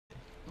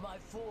my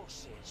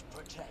forces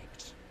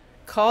protect.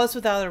 Cause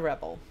without a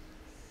rebel.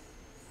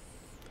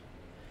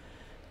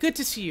 Good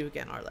to see you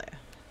again, Arlea.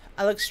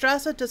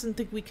 Alexstrasza doesn't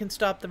think we can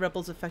stop the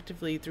rebels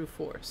effectively through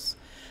force,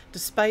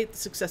 despite the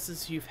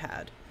successes you've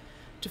had.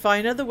 To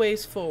find other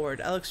ways forward,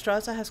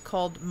 Alexstrasza has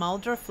called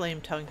Maldra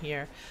Flametongue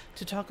here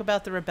to talk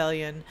about the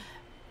rebellion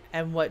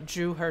and what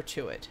drew her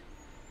to it.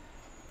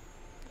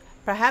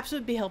 Perhaps it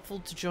would be helpful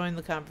to join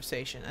the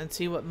conversation and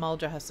see what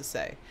Maldra has to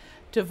say.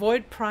 To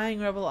avoid prying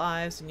rebel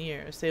eyes and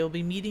ears, they will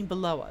be meeting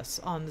below us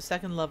on the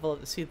second level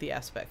to see the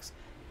aspects.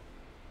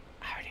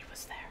 I already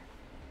was there.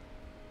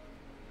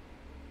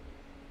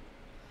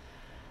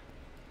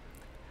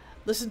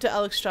 Listen to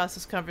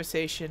Alexstrasza's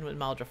conversation with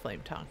Maldra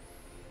Flametongue.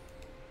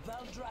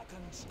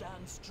 Valdrakken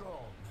stands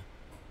strong.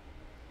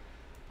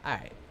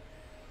 Alright.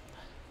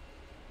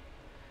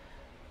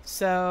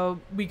 So,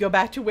 we go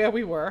back to where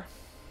we were.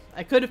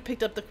 I could have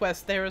picked up the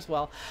quest there as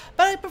well.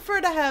 But I prefer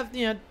to have,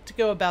 to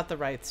go about the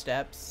right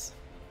steps.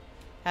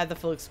 Have the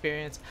full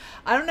experience.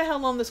 I don't know how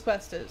long this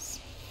quest is.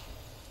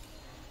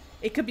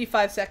 It could be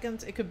 5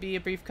 seconds. It could be a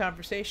brief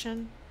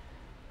conversation.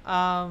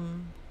 I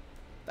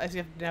just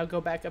have to now go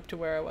back up to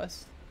where I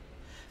was.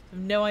 I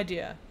have no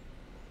idea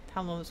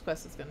how long this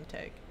quest is going to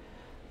take.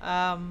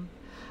 I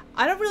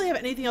don't really have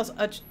anything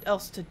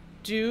else to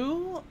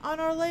do on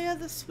Arlea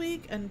this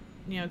week, and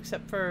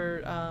except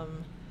for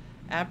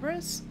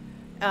Abris.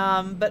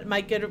 But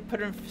might put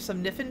her in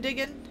some Niffin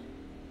digging.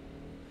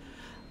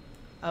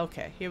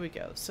 Okay, here we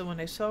go. So when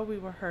I saw we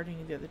were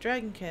hurting the other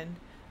dragonkin,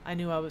 I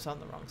knew I was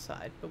on the wrong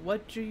side. But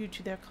what drew you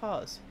to their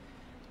cause?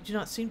 You do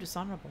not seem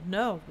dishonorable.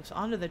 No, it was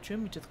honor that drew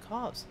me to the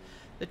cause.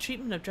 The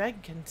treatment of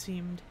dragonkin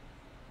seemed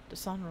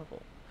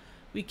dishonorable.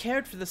 We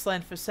cared for this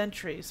land for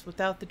centuries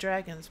without the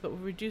dragons, but were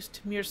reduced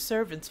to mere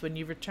servants when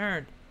you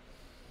returned.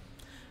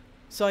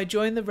 So I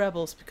joined the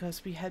rebels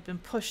because we had been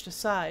pushed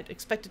aside,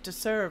 expected to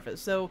serve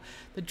as though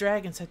the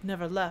dragons had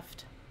never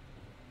left.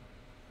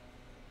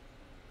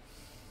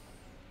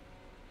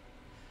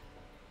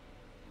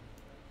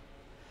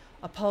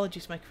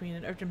 Apologies, my queen.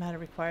 An urgent matter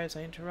requires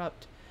I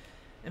interrupt.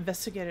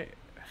 Investigator...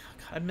 Oh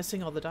God, I'm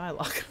missing all the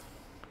dialogue.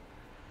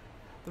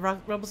 The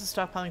rebels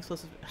are stockpiling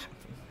explosives...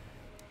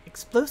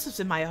 Explosives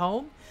in my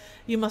home?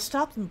 You must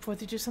stop them before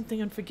they do something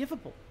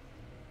unforgivable.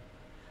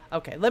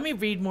 Okay, let me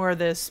read more of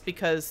this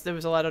because there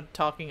was a lot of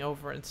talking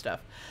over and stuff.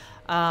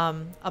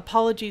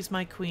 Apologies,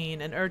 my queen.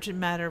 An urgent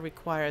matter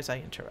requires I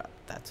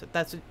interrupt. That's it.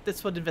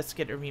 That's what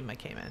Investigator Rima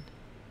came in.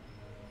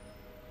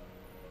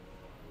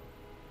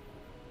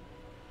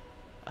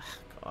 Oh,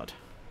 God.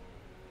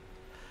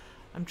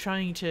 I'm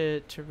trying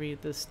to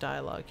read this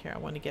dialogue here. I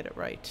want to get it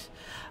right.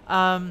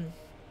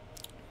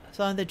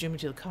 So they drew me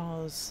to the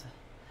cause.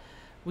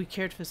 We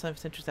cared for some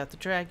centuries without the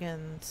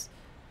dragons.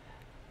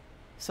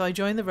 So I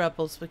joined the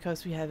rebels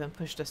because we had been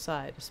pushed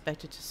aside,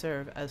 expected to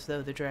serve as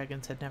though the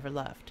dragons had never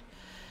left.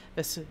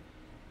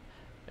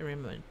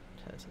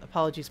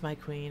 Apologies, my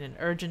queen. An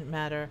urgent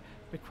matter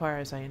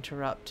requires I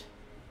interrupt.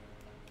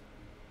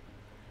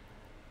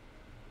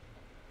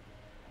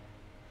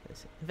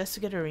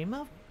 Investigator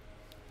Rima?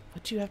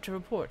 What do you have to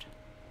report?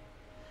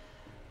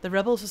 The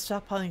rebels are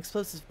stockpiling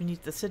explosives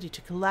beneath the city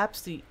to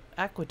collapse the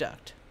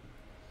aqueduct.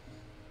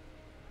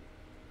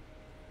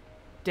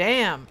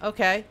 Damn,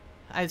 okay.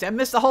 I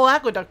missed the whole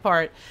aqueduct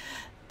part.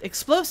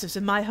 Explosives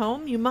in my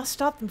home? You must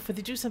stop them before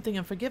they do something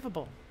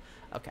unforgivable.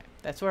 Okay,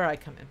 that's where I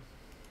come in.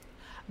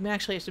 I'm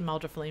actually actually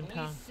Maldra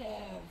Flametongue. We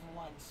serve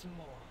once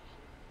more.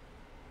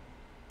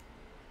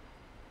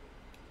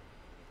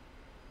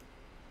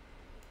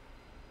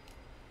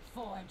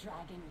 For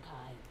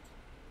dragonkind.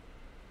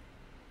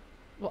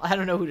 Well, I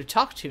don't know who to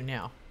talk to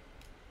now.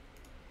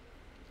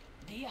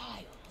 The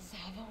Isles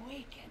have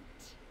awakened.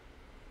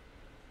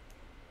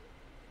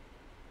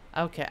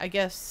 Okay, I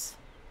guess...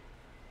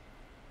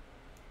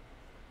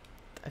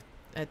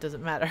 It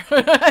doesn't matter.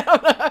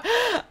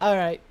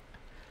 Alright.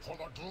 For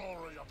the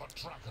glory of the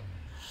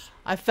dragons.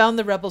 I found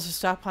the rebels are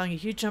stockpiling a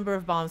huge number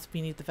of bombs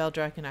beneath the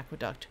Valdrakken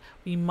aqueduct.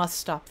 We must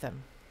stop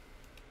them.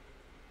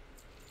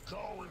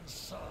 Go in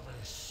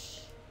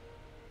service.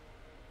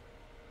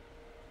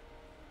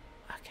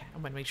 Okay,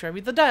 I'm going to make sure I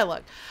read the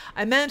dialogue.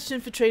 I managed to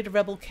infiltrate a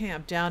rebel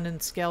camp down in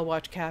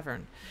Scalewatch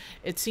Cavern.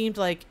 It seemed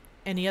like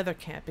any other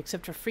camp,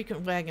 except for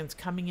frequent wagons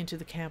coming into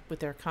the camp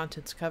with their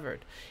contents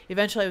covered.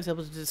 Eventually, I was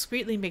able to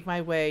discreetly make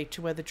my way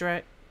to where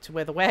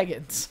the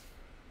wagons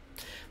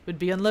would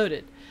be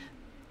unloaded.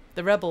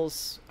 The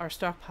rebels are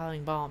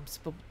stockpiling bombs,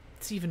 but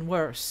it's even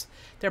worse.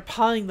 They're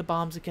piling the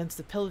bombs against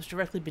the pillars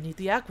directly beneath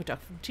the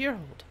aqueduct from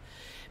Tyrhold.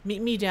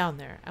 Meet me down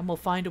there, and we'll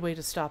find a way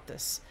to stop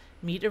this.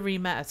 Meet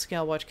Arima at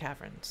Scalewatch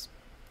Caverns.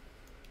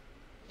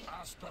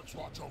 Aspects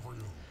watch over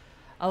you.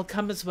 I'll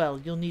come as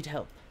well. You'll need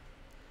help.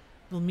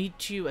 We'll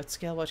meet you at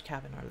Scalewatch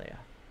Cavern, Arlea.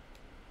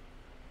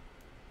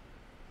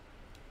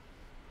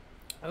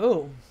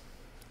 Oh.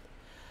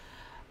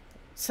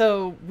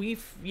 So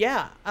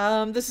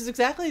this is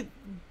exactly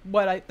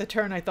what the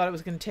turn I thought it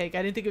was going to take.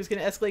 I didn't think it was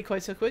going to escalate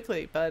quite so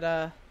quickly, but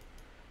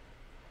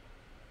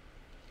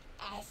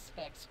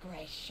Aspect's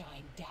grace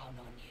shine down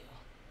on you.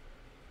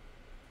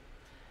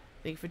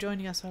 Thank you for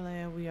joining us,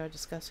 Arlea. We are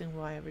discussing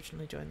why I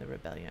originally joined the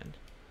rebellion.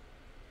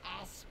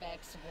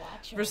 Aspects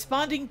watch.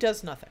 Responding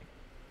does nothing.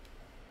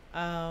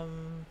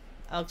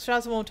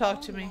 Alexstrasza won't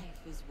talk to me.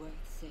 Life is worth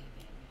saving.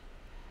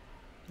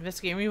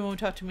 Investigating Rima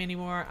won't talk to me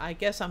anymore. I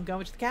guess I'm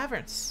going to the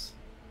caverns.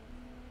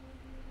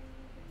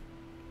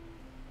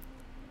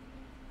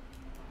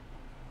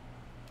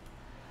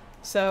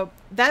 So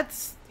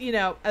that's, you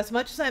know, as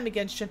much as I'm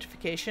against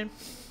gentrification,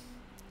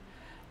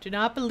 do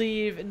not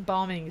believe in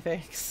bombing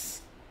things.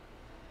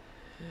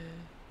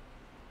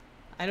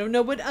 I don't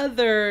know what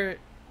other,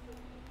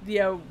 you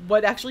know,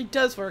 what actually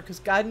does work, because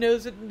God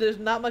knows that there's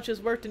not much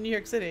has worked in New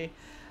York City.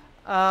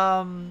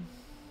 But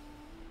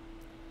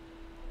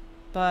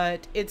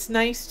it's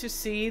nice to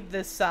see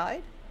this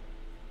side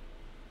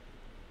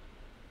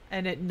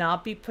and it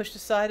not be pushed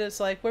aside as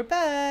like, we're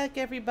back,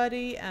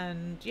 everybody.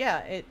 And yeah,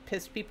 it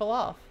pissed people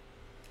off.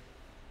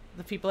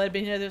 The people that had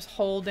been here this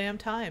whole damn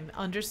time.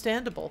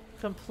 Understandable.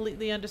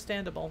 Completely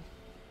understandable.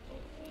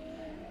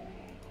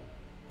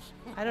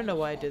 I don't know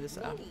why I did this.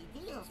 Oh.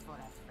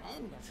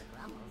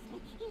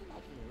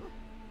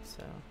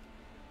 So.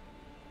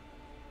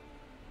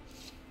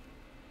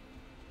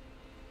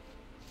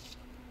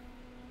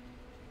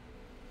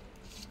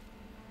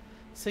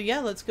 So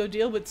yeah, let's go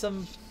deal with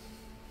some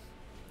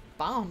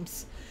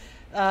bombs.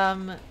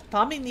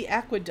 Bombing the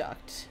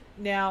aqueduct.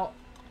 Now,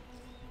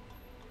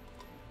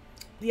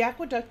 the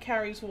aqueduct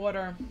carries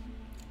water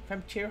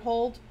from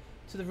Tierhold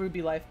to the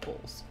Ruby Life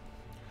pools.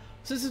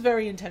 So this is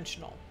very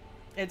intentional.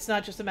 It's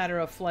not just a matter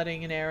of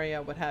flooding an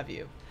area, what have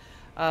you.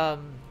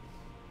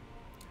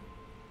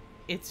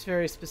 It's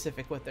very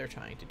specific what they're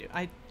trying to do.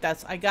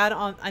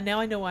 Now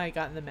I know why I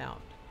got in the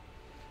mount.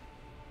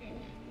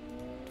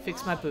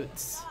 Fix my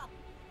boots.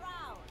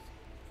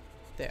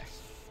 There.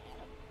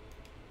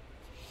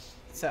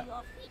 So,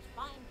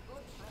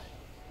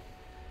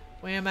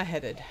 where am I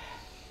headed?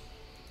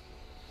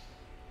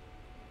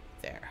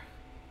 There.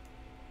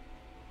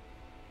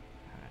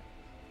 Alright.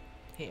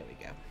 Here we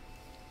go.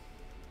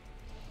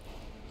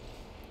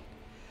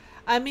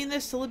 I mean,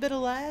 there's still a bit of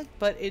lag,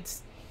 but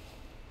it's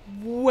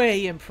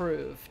way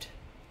improved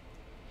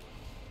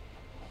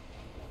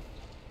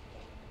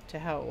to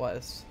how it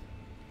was.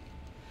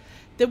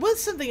 There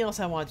was something else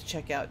I wanted to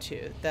check out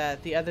too, that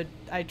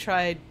I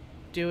tried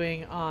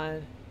doing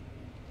on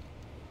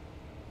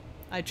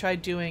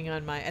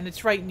my, and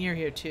it's right near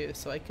here too,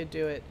 so I could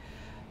do it.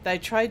 That I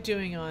tried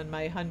doing on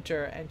my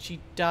hunter, and she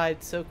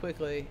died so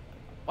quickly.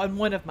 On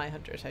one of my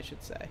hunters, I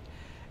should say.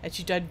 And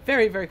she died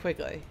very, very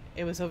quickly.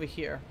 It was over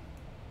here.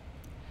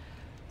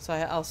 So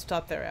I'll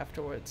stop there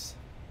afterwards.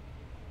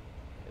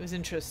 It was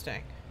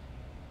interesting.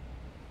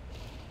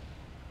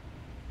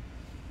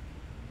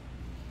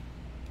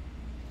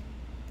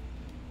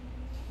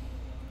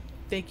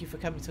 Thank you for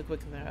coming so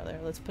quickly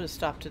earlier. Let's put a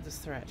stop to this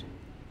threat.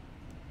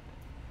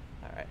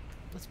 Alright.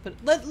 Let's put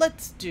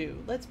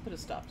a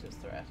stop to this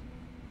threat.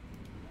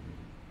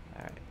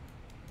 Alright.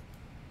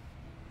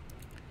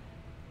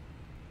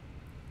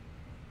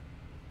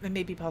 It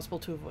may be possible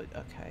to avoid.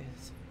 Okay.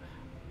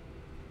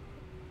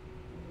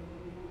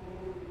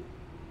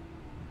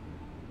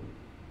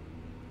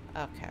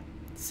 Okay.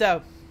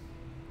 So,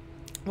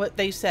 what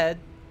they said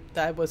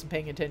that I wasn't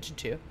paying attention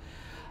to.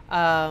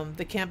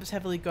 The camp is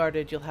heavily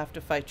guarded. You'll have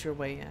to fight your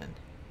way in.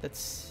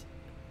 That's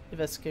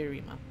Investigator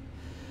Rima.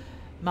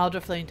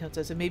 Maldor Flametongue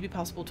says, it may be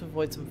possible to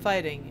avoid some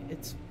fighting.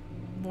 It's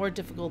more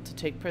difficult to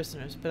take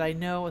prisoners, but I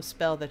know a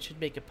spell that should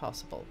make it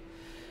possible.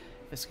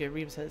 Investigator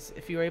Rima says,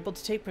 if you are able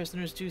to take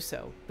prisoners, do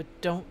so, but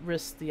don't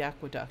risk the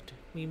aqueduct.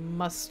 We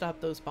must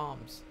stop those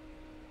bombs.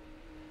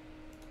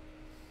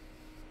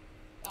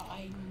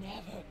 I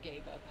never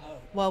gave up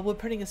hope. While we're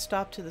putting a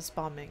stop to this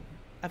bombing,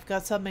 I've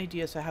got some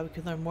ideas for how we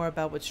can learn more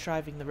about what's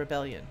driving the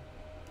rebellion.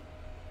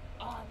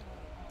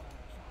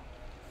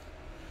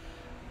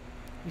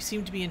 We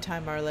seem to be in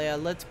time,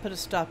 Arlea. Let's put a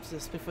stop to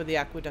this before the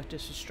aqueduct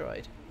is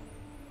destroyed.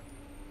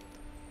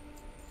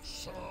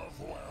 Serve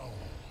well.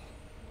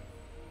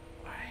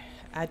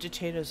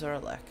 Agitator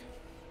Zorlek.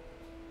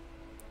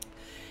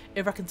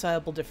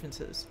 Irreconcilable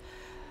differences.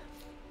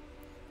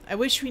 I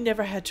wish we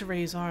never had to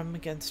raise arm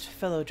against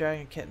fellow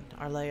Dragonkin,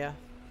 Arlea.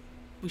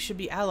 We should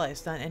be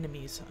allies, not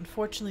enemies.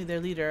 Unfortunately,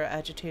 their leader,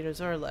 Agitator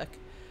Zorlek,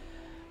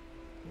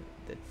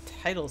 the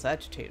title's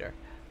Agitator,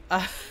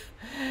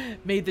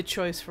 made the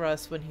choice for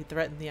us when he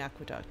threatened the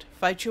aqueduct.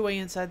 Fight your way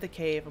inside the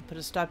cave and put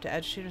a stop to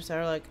Agitator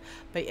Zorlek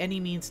by any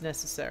means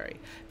necessary,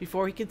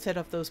 before he can set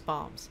off those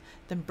bombs.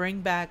 Then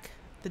bring back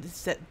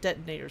the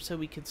detonator so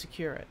we can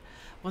secure it.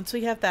 Once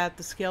we have that,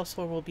 the Scale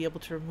Sword will be able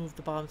to remove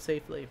the bomb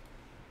safely.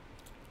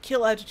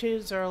 Kill Agitator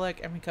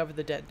Zorlek and recover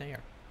the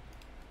detonator.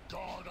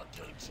 Guard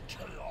against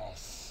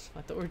chaos.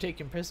 I thought we were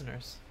taking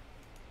prisoners.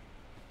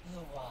 The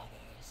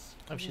waters.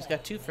 Oh, she's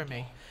got two for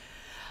me.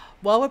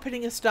 While we're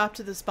putting a stop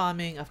to this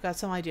bombing, I've got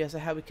some ideas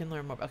of how we can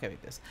learn more. Okay,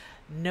 like this.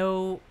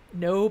 No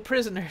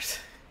prisoners.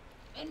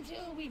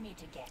 Until we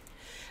meet again.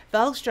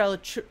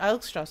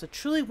 Alexstrasza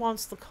truly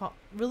wants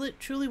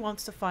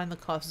to find the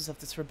causes of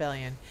this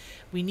rebellion.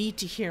 We need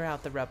to hear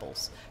out the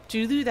rebels.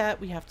 To do that,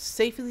 we have to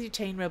safely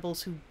detain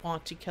rebels who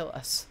want to kill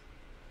us.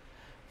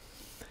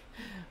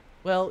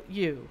 Well,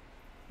 you.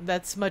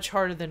 That's much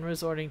harder than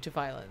resorting to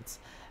violence,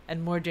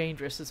 and more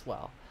dangerous as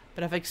well.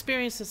 But I've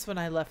experienced this when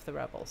I left the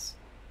rebels.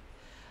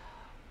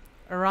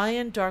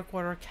 Orion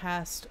Darkwater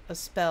cast a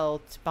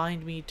spell to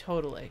bind me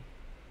totally.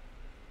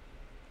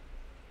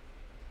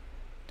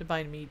 To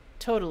bind me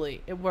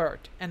totally. It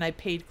worked, and I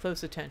paid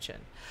close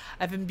attention.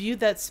 I've imbued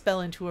that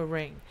spell into a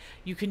ring.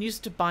 You can use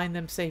it to bind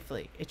them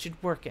safely. It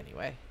should work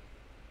anyway.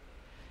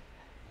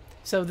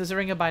 So there's a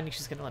ring of binding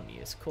she's going to let me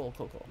use. Cool,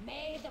 cool, cool.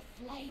 May the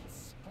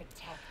flights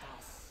protect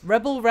us.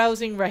 Rebel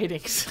rousing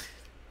writings.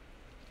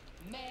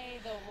 May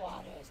the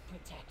waters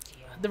protect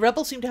you. The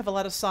rebels seem to have a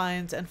lot of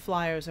signs and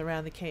flyers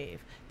around the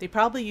cave. They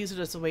probably use it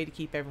as a way to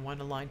keep everyone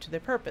aligned to their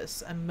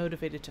purpose and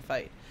motivated to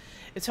fight.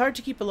 It's hard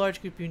to keep a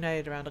large group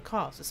united around a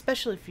cause,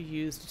 especially if you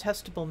use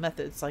detestable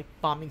methods like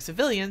bombing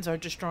civilians or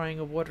destroying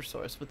a water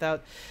source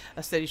without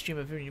a steady stream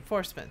of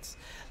reinforcements.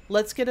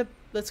 Let's get a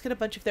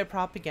bunch of their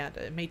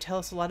propaganda. It may tell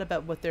us a lot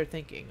about what they're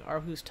thinking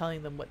or who's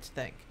telling them what to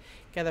think.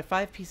 Gather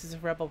 5 pieces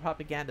of rebel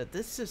propaganda.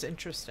 This is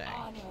interesting.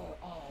 Honor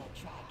all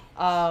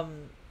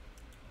dragons.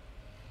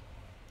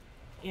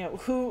 You know,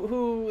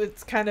 who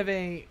it's kind of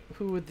a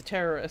who would the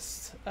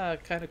terrorists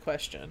kind of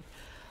question.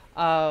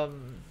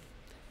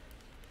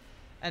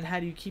 And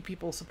how do you keep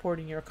people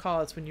supporting your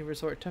cause when you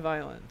resort to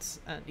violence?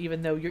 And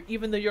even though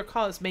your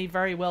cause may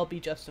very well be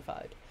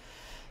justified.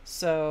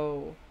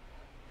 So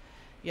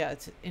yeah,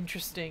 it's an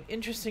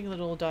interesting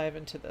little dive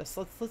into this.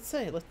 Let's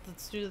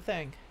do the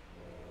thing.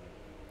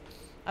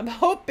 I'm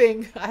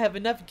hoping I have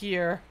enough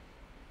gear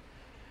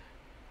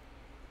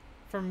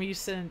from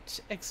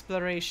recent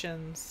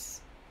explorations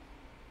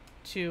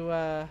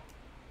to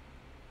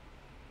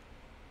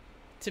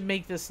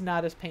make this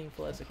not as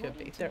painful as it could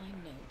be. According to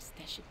my notes,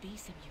 there should be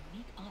some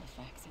unique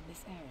artifacts in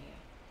this area.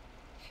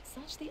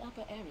 Search the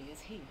upper areas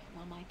here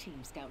while my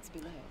team scouts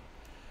below.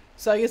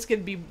 So I guess it's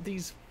gonna be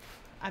these.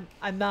 I'm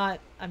not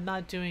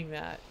doing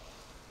that,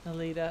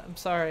 Alita. I'm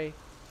sorry.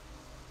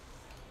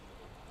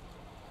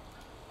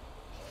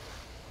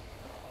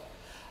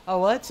 Oh,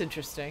 well, that's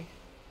interesting.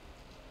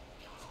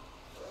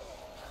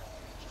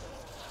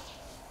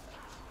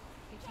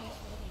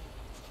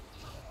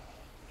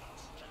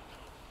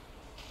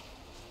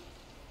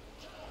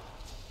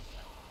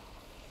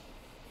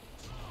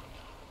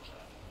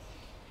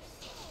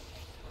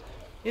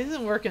 It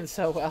isn't working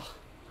so well.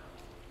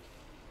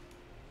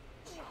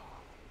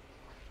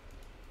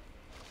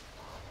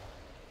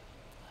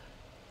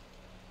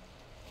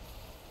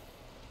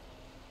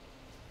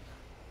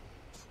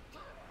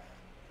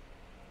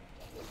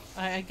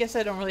 I guess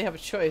I don't really have a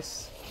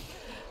choice.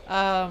 It's too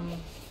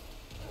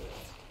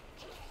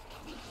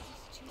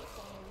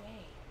far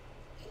away.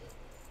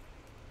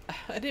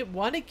 I didn't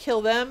want to kill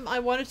them. I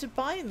wanted to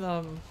bind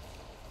them.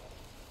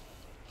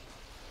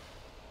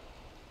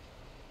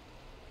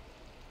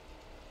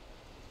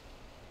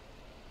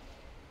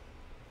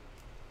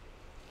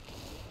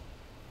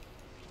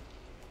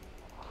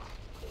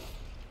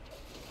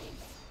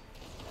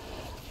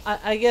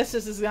 I guess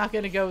this is not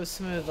going to go as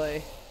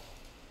smoothly.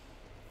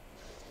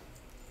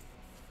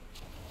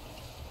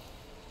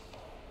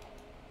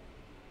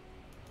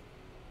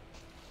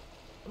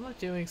 I'm not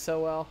doing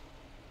so well.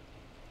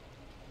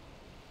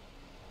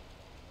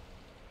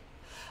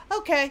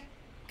 Okay.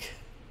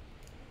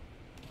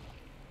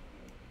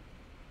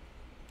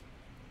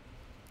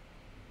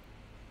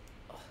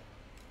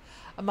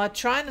 I'm not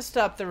trying to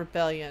stop the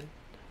rebellion.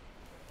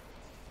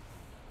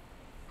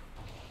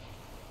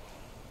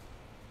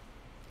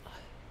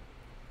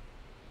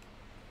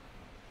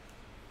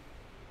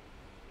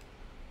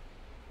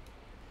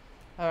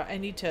 I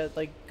need to,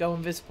 like, go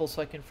invisible so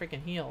I can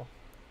freaking heal.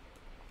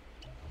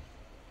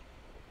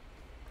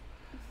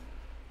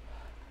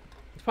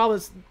 The problem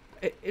is,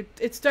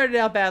 it started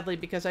out badly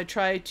because I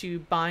tried to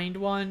bind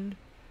one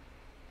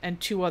and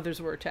 2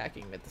 others were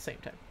attacking me at the same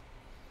time.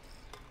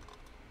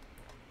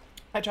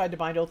 I tried to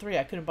bind all 3.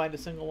 I couldn't bind a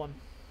single one.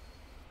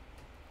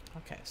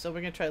 Okay, so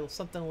we're going to try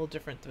something a little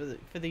different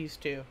for these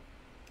 2.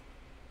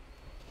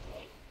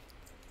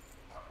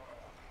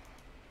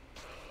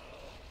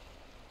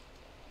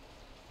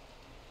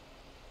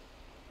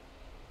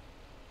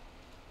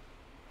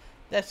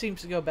 That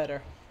seems to go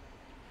better.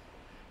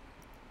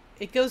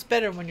 It goes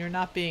better when you're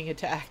not being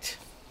attacked.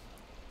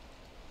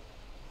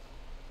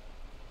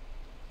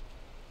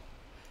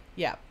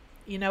 Yeah.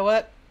 You know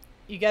what?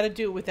 You gotta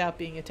do it without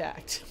being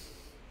attacked.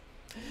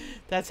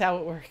 That's how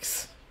it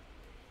works.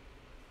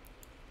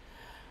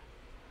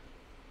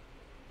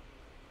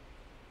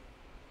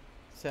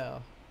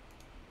 So.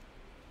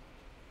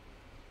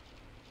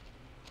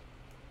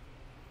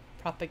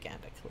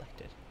 Propaganda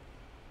collected.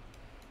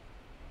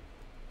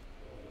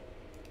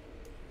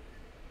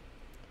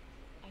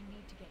 I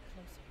need to get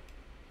closer.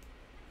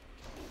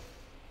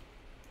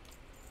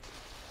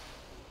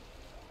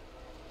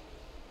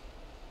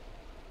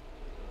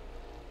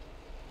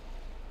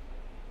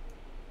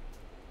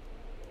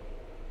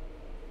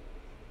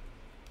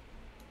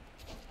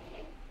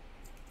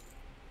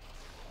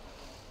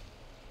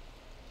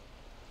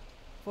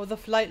 For the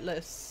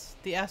flightless,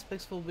 the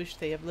aspects will wish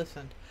they have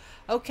listened.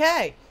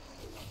 Okay.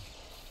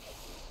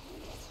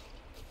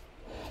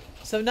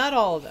 So not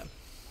all of them.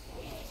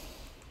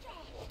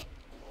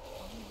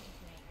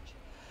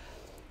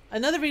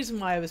 Another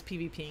reason why I was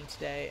PvPing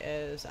today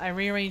is I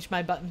rearranged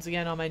my buttons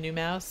again on my new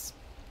mouse.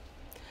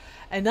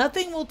 And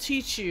nothing will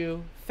teach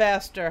you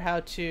faster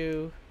how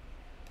to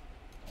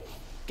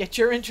get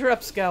your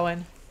interrupts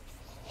going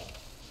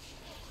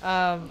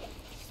than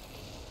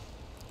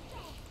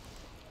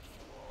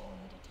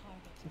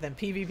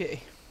PvP.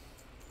 Alright.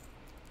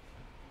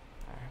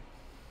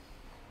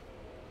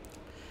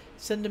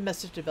 Send a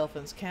message to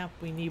Belfins camp.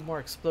 We need more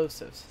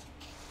explosives.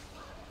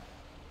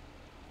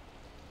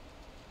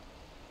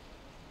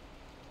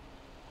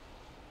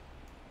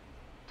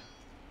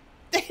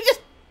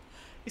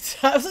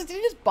 I was like, did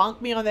he just bonk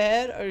me on the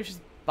head? Or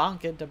just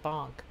bonk into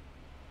bonk?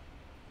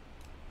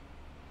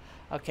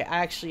 Okay, I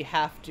actually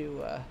have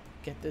to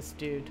get this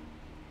dude.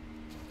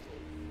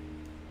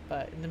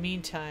 But in the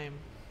meantime...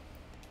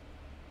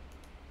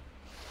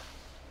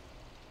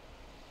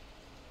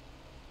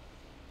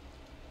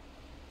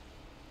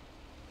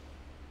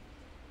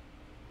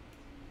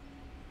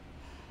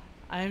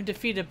 I am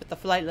defeated, but the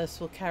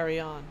flightless will carry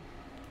on.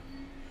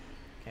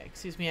 Okay,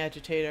 excuse me,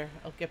 agitator.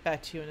 I'll get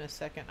back to you in a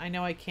second. I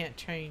know I can't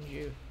train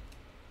you.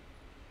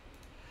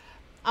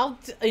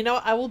 You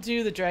know, I will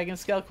do the Dragon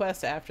Scale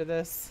quest after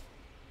this.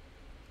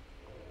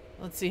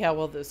 Let's see how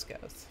well this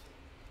goes.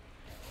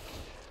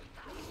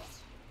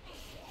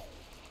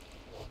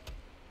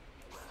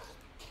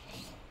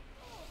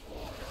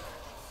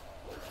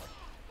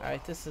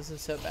 Alright, this isn't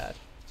so bad.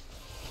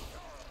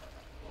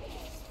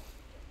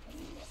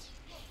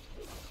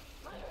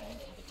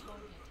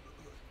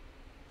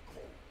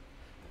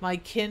 My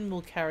kin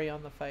will carry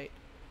on the fight.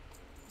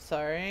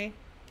 Sorry.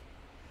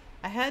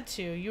 I had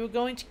to. You were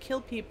going to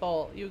kill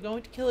people. You were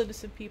going to kill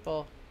innocent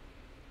people.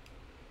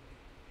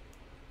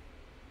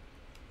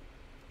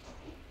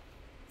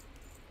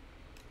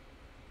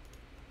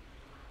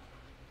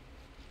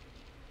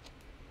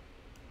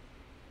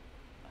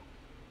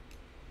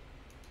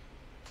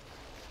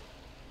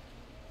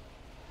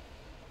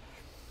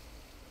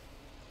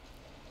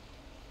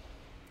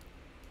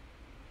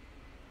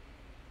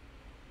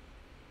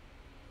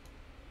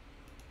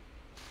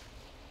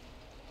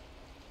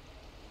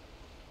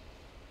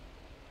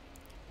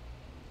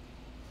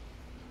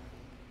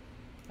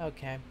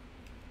 Okay.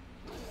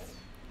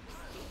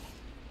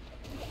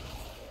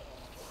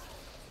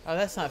 Oh,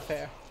 that's not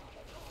fair.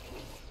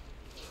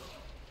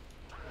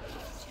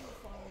 It's too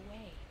far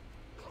away.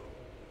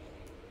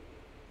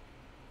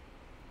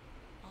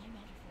 I'm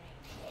out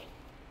of range.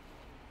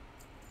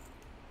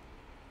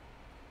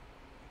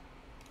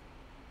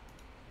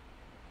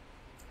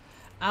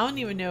 I don't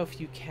even know if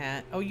you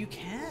can. Oh, you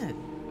can.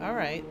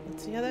 Alright,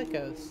 let's see how that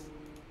goes.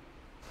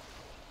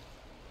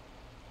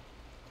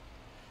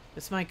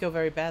 This might go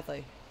very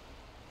badly.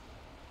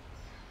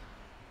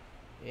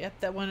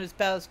 Yep, that one is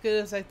about as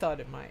good as I thought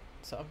it might.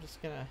 So I'm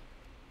just gonna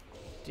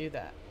do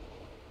that.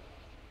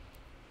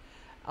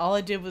 All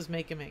I did was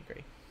make him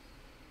angry.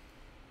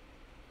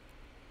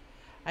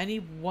 I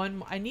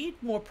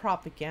need more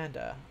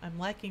propaganda. I'm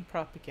lacking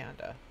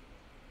propaganda.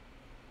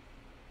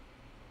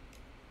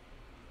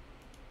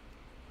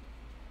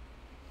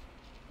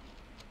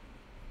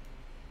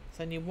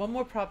 So I need one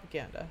more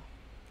propaganda.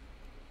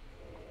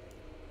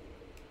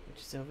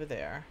 Which is over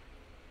there.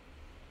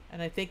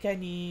 And I think I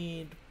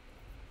need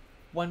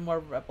one more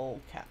rebel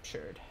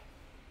captured.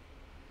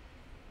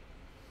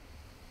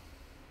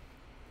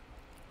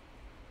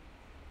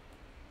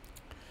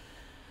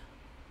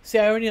 See,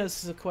 I already know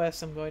this is a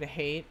quest I'm going to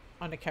hate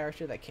on a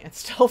character that can't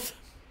stealth.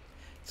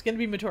 It's going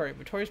to be Matori.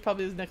 Matori's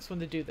probably the next one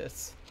to do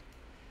this.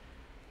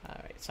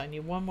 Alright, so I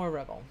need one more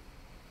rebel.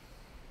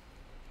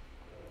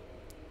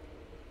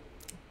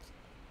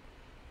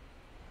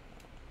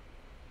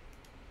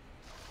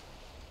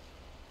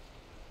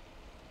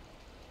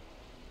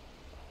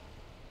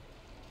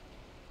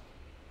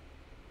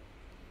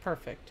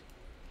 Perfect.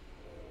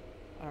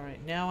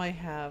 Alright, now I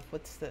have...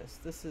 What's this?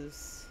 This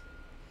is...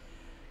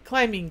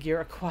 climbing gear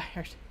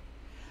acquired.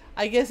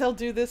 I guess I'll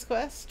do this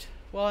quest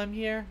while I'm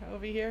here,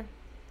 over here.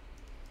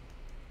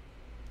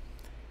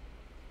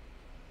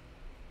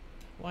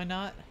 Why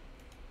not?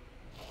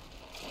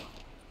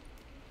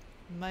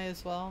 Might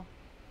as well.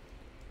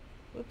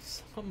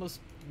 Whoops, almost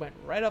went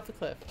right off the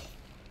cliff.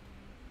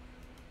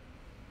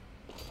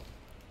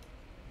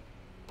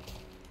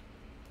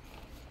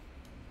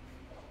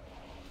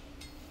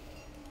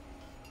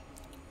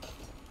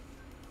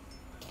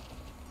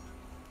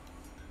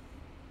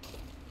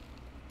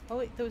 Oh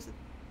wait, there was a...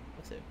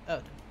 What's it?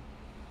 Oh,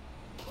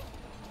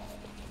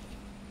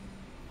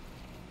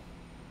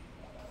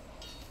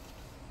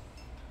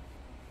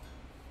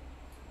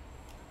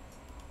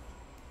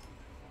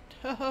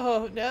 no.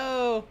 Oh,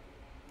 no!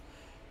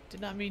 Did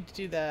not mean to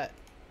do that.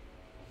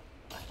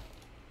 I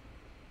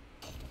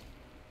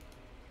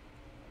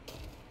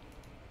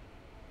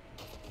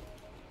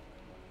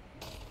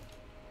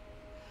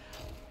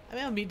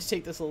mean, I don't mean to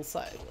take this little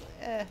side.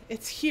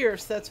 It's here,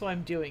 so that's why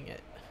I'm doing it.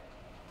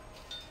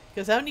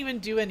 Because I don't even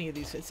do any of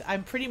these.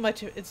 I'm pretty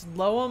much... It's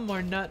Loam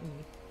or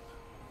nothing.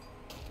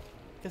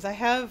 Because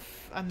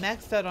I'm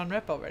maxed out on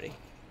rep already.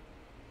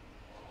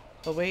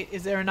 But wait,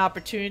 is there an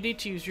opportunity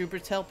to use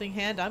Rupert's Helping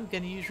Hand? I'm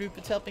going to use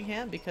Rupert's Helping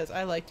Hand because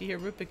I like to hear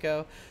Rupert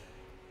go,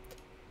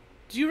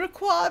 "Do you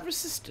require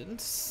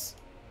resistance?"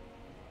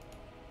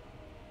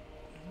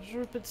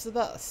 Rupert's the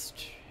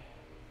best.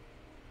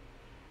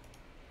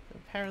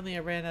 Apparently I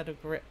ran out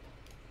of grip.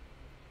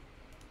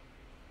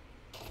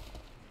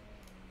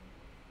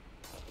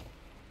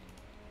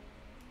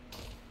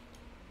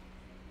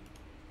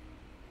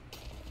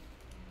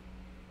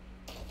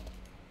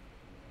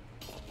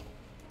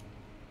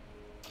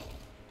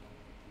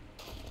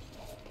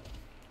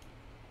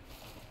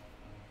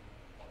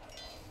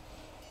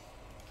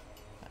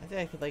 I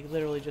think I could like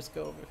literally just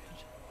go over it.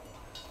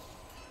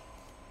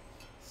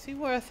 Is he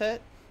worth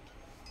it?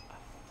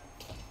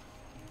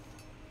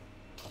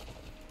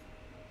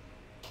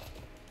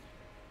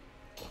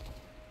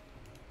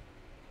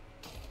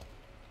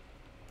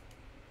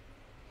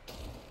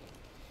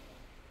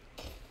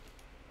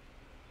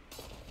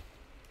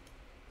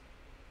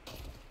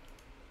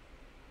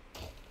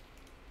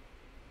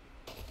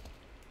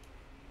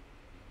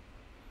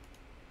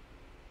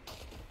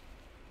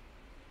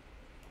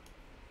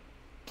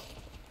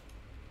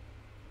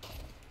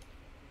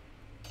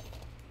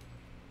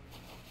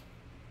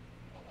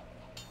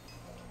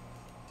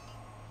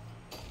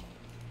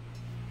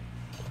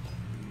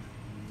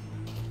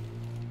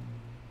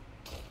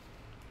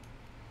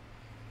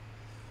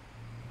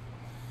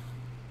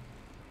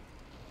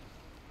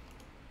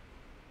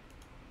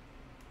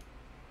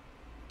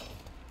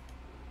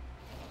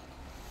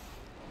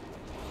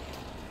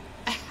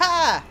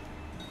 Ha!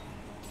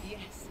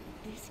 Yes,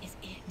 this is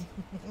it.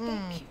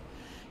 Thank you.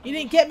 You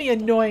didn't get me,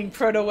 annoying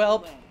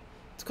proto-whelp.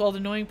 It's called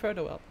annoying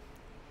proto-whelp.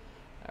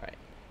 Alright.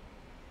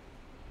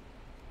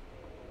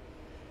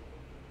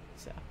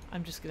 So,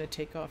 I'm just gonna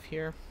take off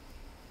here.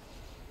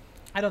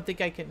 I don't think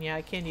I can, yeah,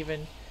 I can't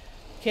even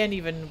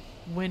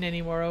win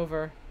any more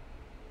over.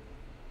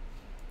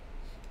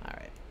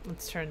 Alright,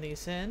 let's turn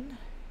these in.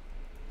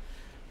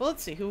 Well,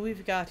 let's see who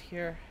we've got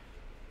here.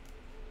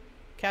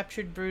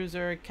 Captured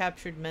Bruiser,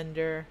 captured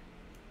Mender.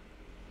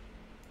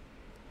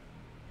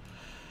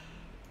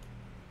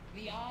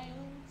 The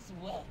Isles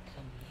welcome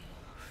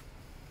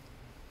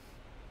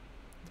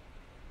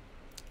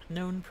you.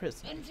 Known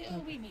prisoner. Until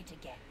we meet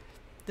again.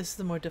 This is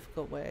the more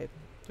difficult way,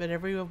 but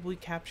everyone we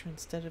capture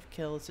instead of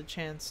kill is a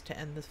chance to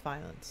end this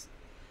violence,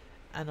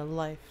 and a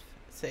life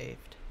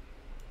saved.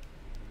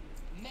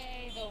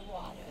 May the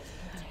waters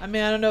protect. I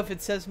mean, I don't know if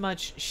it says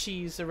much.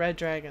 She's a red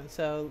dragon,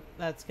 so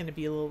that's going to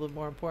be a little bit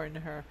more important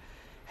to her.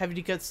 Have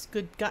you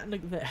gotten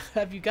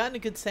a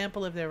good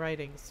sample of their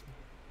writings?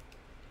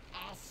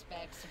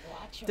 Aspects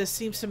watch. This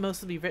seems to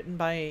mostly be written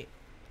by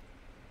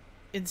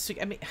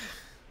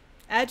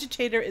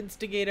agitator,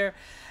 instigator.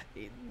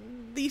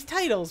 These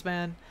titles,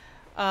 man.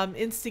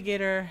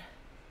 Instigator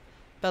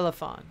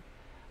Belafon.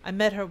 I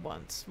met her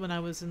once when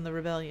I was in the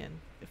rebellion.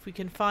 If we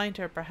can find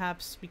her,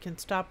 perhaps we can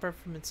stop her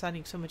from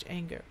inciting so much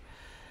anger.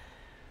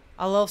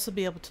 I'll also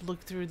be able to look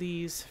through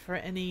these for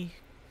any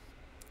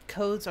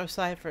codes or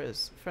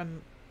ciphers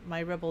from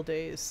my rebel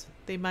days.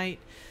 They might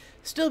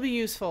still be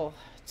useful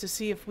to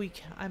see if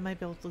I might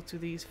be able to look through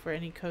these for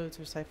any codes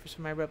or ciphers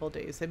from my rebel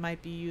days. They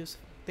might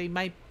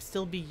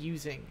still be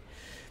using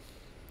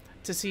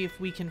to see if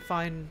we can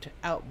find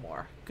out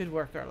more. Good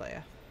work,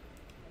 Arlea.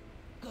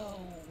 Go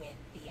with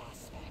the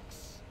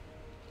aspects.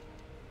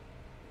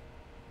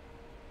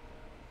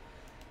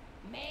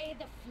 May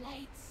the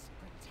flights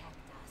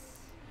protect us.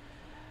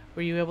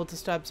 Were you able to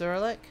stop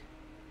Zoralek?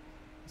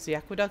 Is the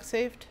aqueduct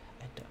saved?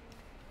 I don't.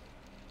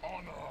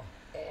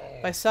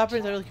 By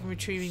stopping Zoralek and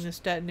retrieving this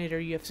detonator,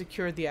 you have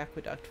secured the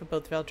aqueduct for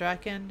both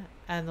Valdrakken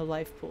and the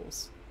life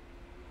pools.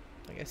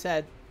 Like I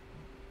said,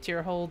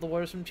 Tierhold, the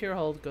waters from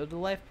Tierhold go to the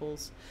life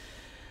pools.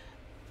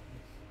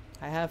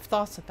 I have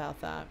thoughts about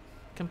that.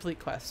 Complete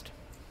quest.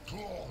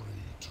 Glory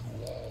to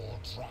all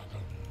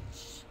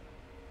dragons.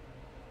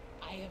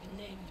 I have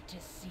lived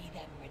to see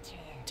them return.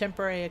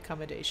 Temporary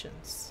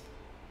accommodations.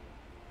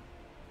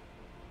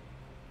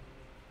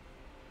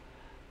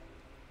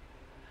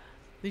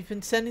 We've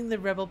been sending the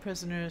rebel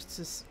prisoners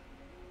to...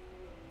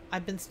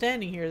 I've been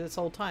standing here this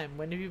whole time.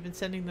 When have you been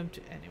sending them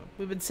to... Anyway,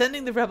 we've been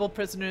sending the rebel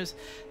prisoners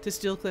to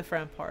Steelcliff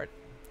Rampart.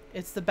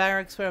 It's the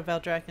barracks where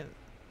Valdrakken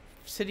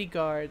City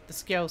Guard, the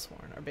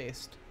Scaleshorn, are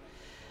based.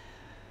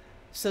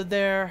 So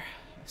there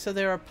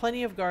are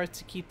plenty of guards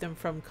to keep them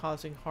from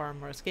causing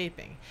harm or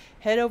escaping.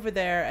 Head over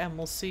there and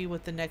we'll see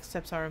what the next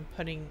steps are in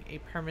putting a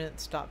permanent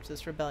stop to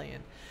this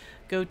rebellion.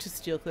 Go to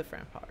Steelcliff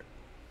Rampart.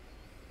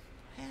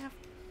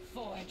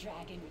 For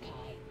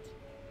dragonkind.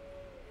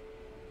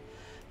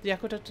 The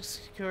aqueduct is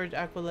secured,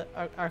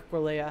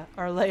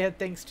 Arlea,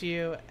 thanks to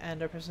you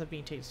and our person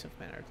being taken to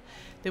manners.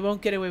 They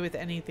won't get away with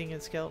anything in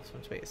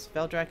Scaleshorn space.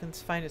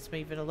 Valdrakken's finest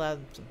may even allow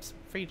them some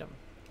freedom.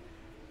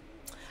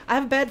 I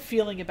have a bad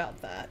feeling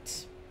about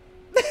that.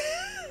 I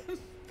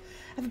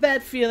have a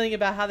bad feeling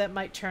about how that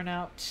might turn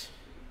out.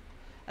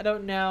 I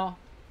don't know.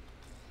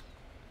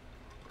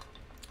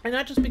 And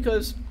not just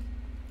because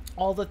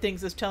all the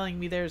things it's telling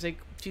me there's a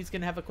she's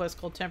going to have a quest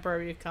called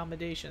Temporary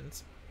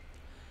Accommodations.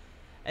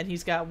 And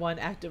he's got one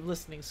active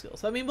listening skill.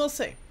 So, I mean, we'll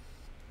see.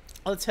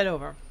 Let's head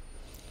over.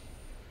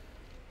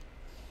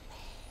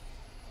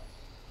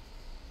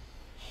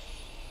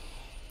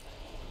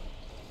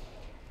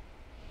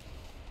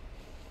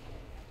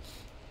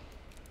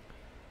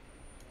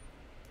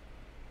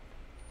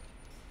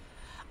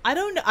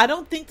 I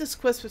don't think this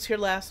quest was here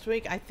last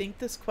week. I think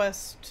this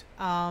quest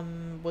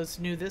was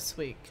new this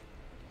week.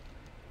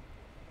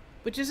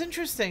 Which is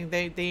interesting.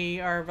 They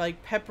are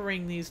like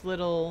peppering these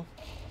little...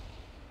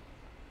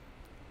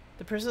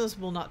 The prisoners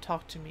will not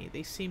talk to me.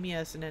 They see me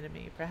as an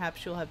enemy.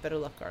 Perhaps you'll have better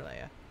luck,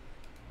 Arlea.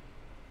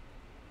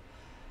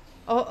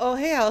 Oh,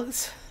 hey,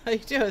 Alex. How you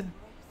doing?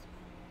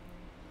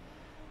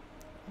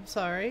 I'm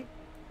sorry.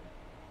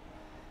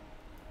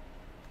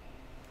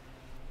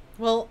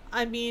 Well,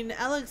 I mean,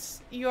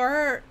 Alex, you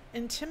are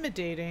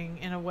intimidating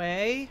in a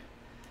way.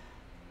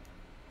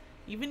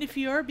 Even if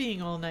you are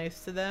being all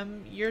nice to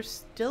them, you're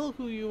still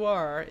who you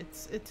are.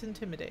 It's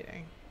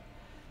intimidating.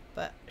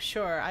 But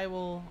sure,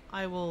 I'll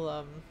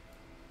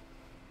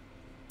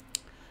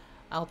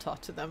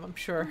talk to them, I'm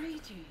sure.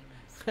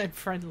 I'm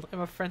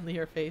a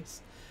friendlier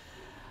face.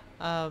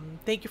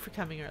 Thank you for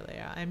coming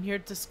earlier. I'm here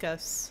to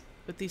discuss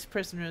with these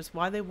prisoners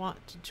why they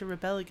want to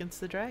rebel against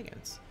the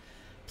dragons.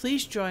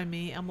 Please join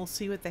me and we'll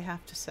see what they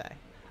have to say.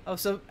 Oh,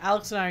 so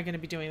Alex and I are going to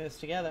be doing this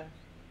together.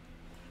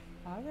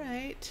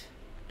 Alright.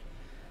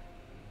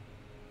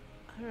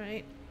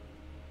 Alright.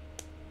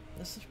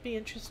 This should be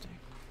interesting.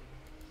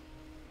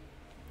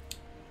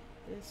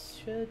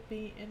 This should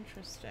be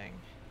interesting.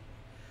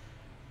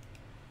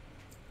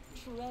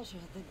 Treasure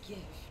the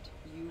gift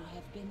you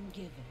have been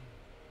given.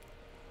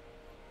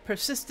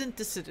 Persistent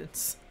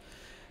dissidents.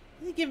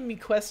 They're giving me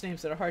quest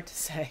names that are hard to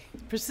say.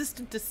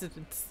 Persistent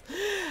dissidents.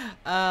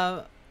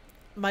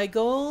 My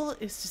goal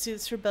is to see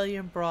this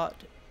rebellion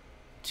brought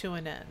to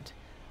an end,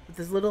 with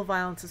as little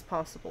violence as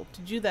possible.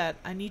 To do that,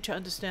 I need to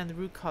understand the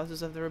root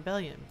causes of the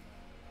rebellion.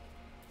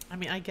 I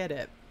mean, I get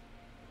it.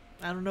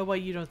 I don't know why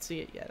you don't see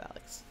it yet,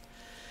 Alex.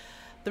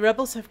 The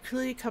rebels have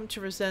clearly come to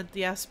resent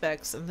the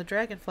aspects of the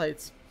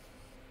dragonflights.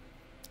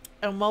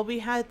 And while we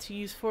had to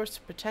use force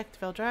to protect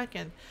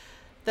Veldraken,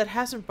 that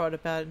hasn't brought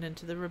about an end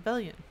to the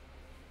rebellion.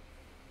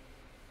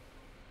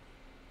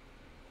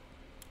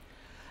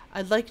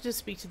 I'd like you to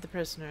speak to the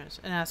prisoners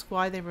and ask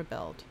why they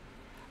rebelled.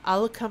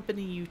 I'll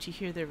accompany you to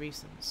hear their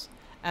reasons.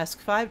 Ask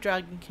 5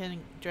 Dragonkin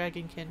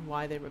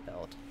why they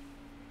rebelled.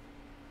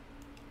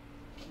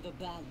 The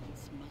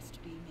balance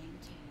must be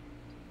maintained.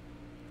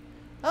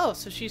 Oh,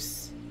 so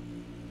she's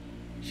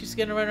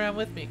gonna run around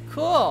with me.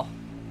 Cool!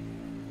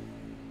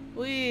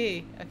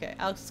 Whee! Okay,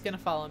 Alex is gonna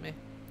follow me.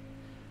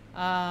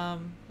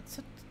 What's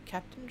it?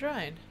 Captain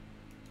Drine.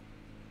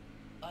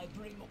 I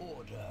bring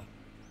order.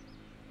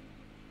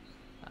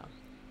 Oh.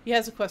 He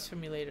has a quest for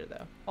me later,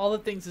 though. All the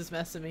things is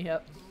messing me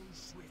up. Go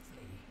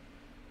swiftly.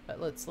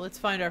 But let's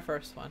find our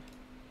first one.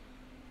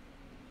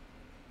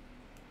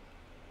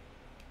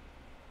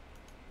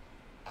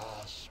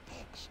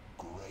 Aspect's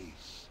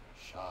grace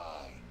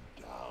shine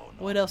down.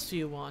 What else do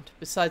you want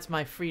besides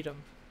my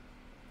freedom?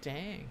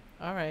 Dang.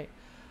 All right.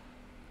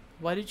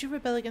 Why did you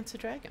rebel against the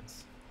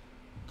dragons?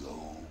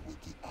 Go with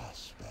the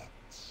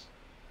aspects.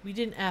 We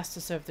didn't ask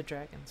to serve the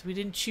dragons. We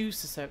didn't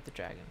choose to serve the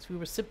dragons. We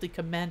were simply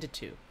commanded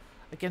to,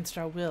 against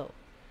our will.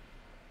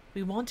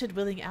 We wanted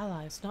willing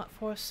allies, not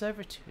forced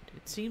servitude.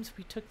 It seems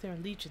we took their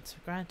allegiance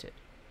for granted.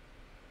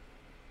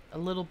 A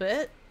little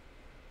bit?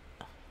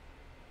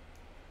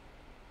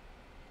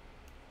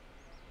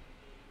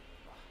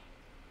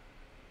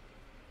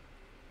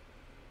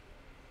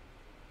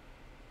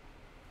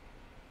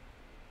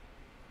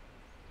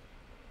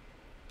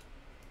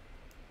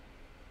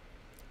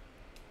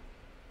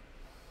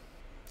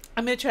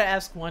 I'm going to try to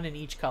ask one in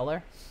each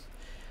color.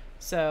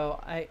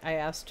 So I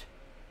asked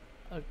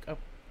a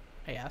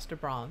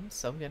bronze,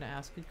 so I'm going to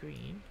ask a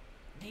green.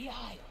 The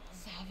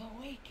Isles have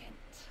awakened.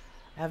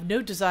 I have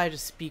no desire to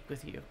speak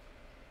with you.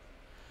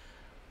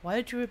 Why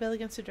did you rebel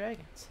against the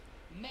dragons?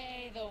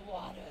 May the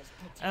waters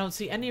protect. I don't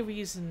see any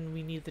reason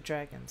we need the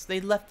dragons.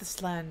 They left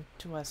this land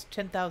to us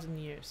 10,000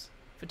 years,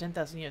 for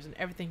 10,000 years, and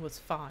everything was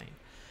fine.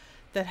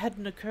 That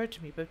hadn't occurred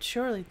to me, but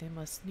surely they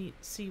must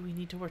see we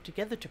need to work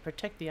together to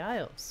protect the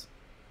Isles.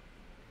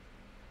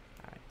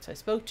 Alright, so I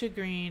spoke to a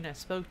green, I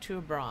spoke to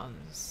a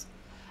bronze.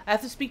 I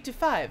have to speak to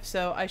 5,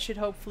 so I should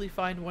hopefully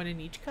find one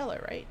in each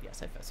color, right?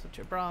 Yes, I spoke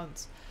to a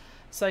bronze.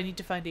 So I need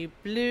to find a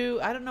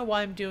blue. I don't know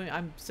why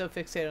I'm so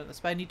fixated on this,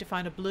 but I need to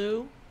find a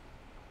blue,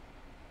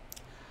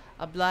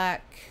 a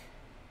black,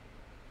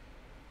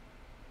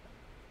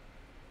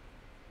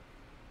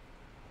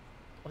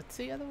 what's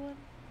the other one?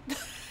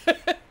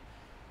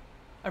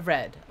 A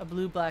red. A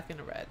blue, black, and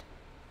a red.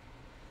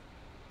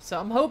 So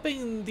I'm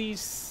hoping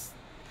these...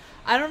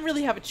 I don't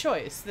really have a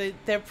choice.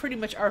 They're pretty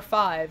much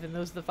R5, and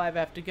those are the 5 I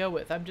have to go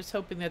with. I'm just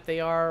hoping that they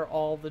are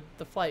all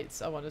the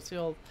flights. I want to see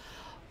all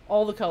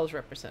the colors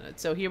represented.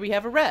 So here we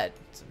have a red.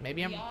 So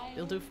maybe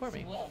it'll do for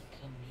me. Welcome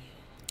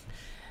you.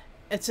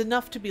 It's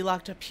enough to be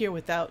locked up here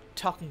without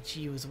talking to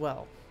you as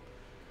well.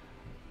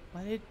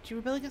 Why did you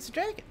rebel against the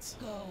dragons?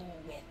 Go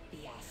with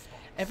the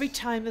aspects. Every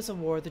time there's a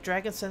war, the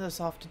dragons send us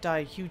off to die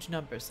in huge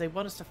numbers. They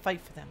want us to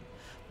fight for them.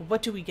 But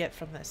what do we get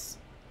from this?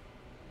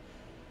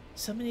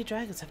 So many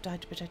dragons have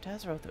died to protect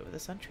Azeroth over the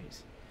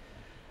centuries.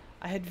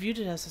 I had viewed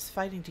it as us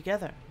fighting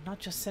together, not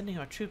just sending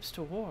our troops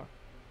to war.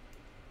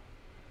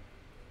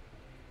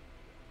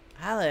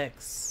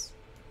 Alex.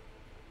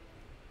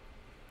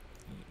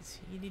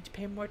 You need to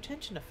pay more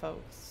attention to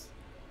folks.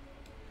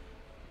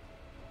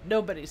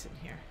 Nobody's in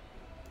here.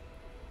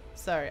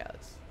 Sorry,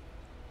 Alex.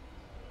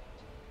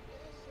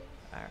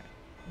 Alright.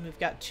 We've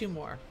got 2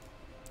 more.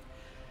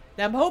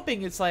 Now I'm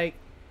hoping it's like,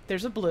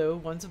 there's a blue,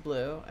 one's a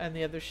blue, and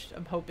the other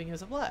I'm hoping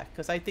is a black,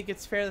 because I think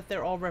it's fair that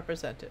they're all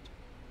represented.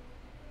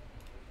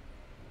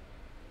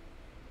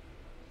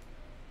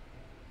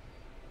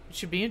 It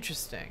should be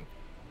interesting.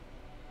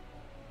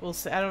 We'll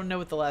see. I don't know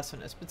what the last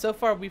one is, but so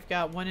far we've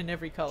got one in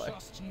every color.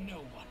 Trust no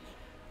one.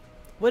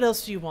 What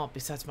else do you want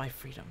besides my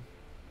freedom?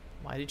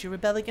 Why did you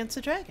rebel against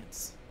the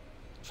dragons?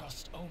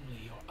 Trust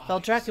only your eyes.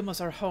 Valdrakken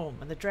was our home,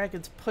 and the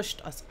dragons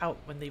pushed us out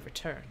when they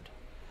returned.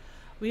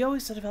 We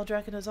always thought of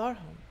Valdrakken as our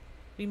home.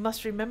 We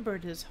must remember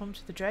it is home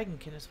to the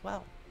Dragonkin as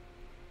well.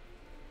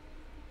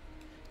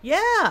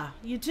 Yeah,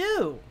 you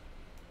do.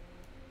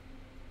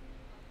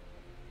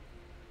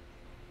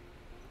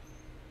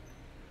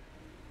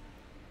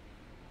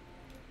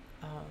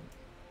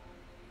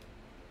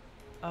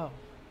 Oh.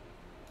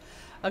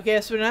 Okay,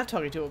 so we're not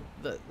talking to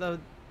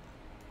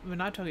we're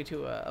not talking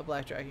to a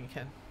black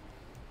dragonkin.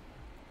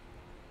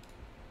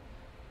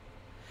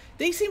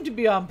 They seem to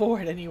be on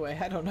board anyway.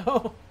 I don't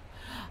know.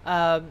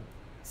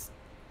 Let's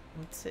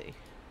see.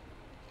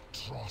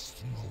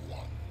 Trust no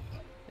one.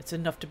 It's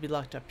enough to be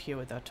locked up here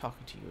without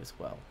talking to you as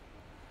well.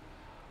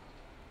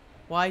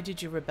 Why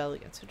did you rebel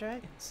against the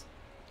dragons?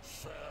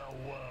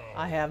 Farewell.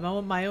 I have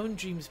my own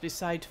dreams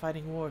besides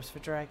fighting wars for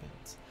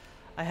dragons.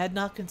 I had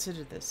not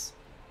considered this.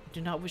 I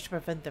do not wish to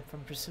prevent them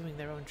from pursuing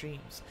their own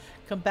dreams.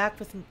 Come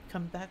with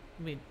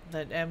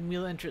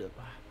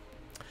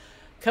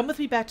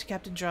me back to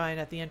Captain Drine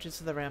at the entrance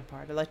of the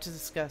rampart. I'd like to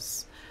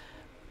discuss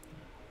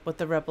what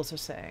the rebels are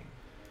saying.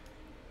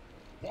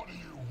 What do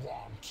you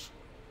want?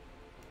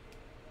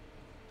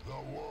 The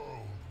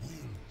world will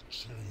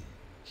change.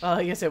 Well,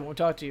 I guess I won't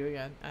talk to you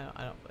again.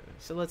 I don't believe it.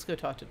 So let's go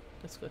talk to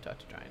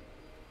Drine.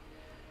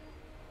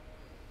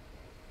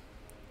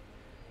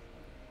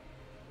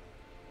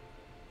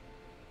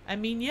 I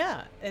mean,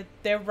 yeah,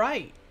 they're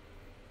right.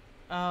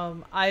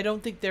 I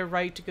don't think they're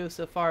right to go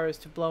so far as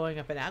to blowing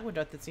up an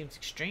aqueduct. That seems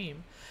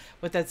extreme.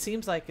 What that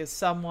seems like is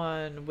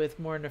someone with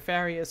more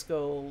nefarious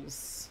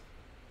goals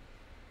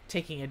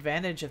taking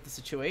advantage of the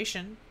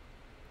situation.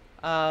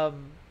 Oh,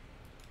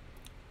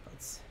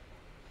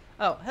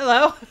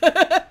 hello.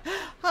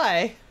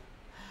 Hi.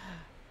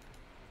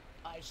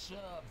 I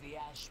serve the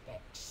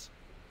aspects.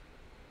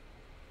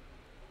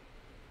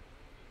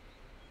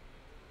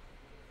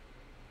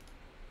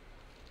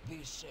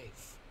 Be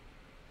safe.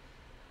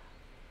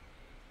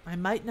 I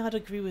might not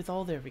agree with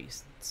all their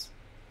reasons,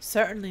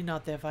 certainly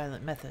not their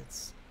violent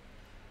methods,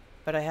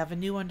 but I have a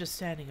new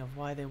understanding of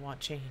why they want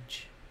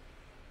change.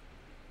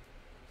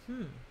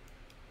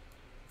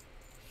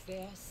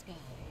 Fair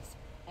skies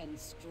and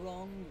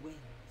strong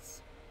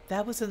winds.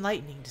 That was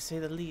enlightening, to say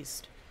the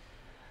least.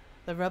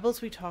 The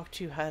rebels we talked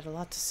to had a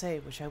lot to say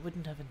which I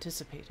wouldn't have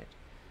anticipated.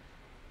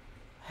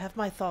 I have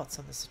my thoughts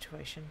on the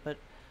situation, but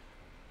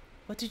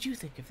what did you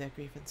think of their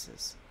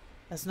grievances?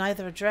 As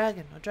neither a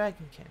dragon or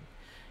dragonkin,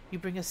 you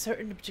bring a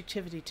certain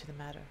objectivity to the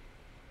matter.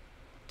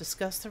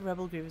 Discuss the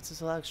rebel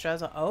grievances aloud,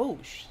 Straza. Oh,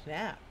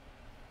 snap.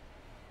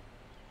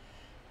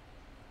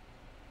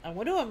 I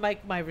wonder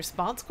what my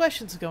response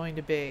question's going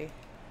to be.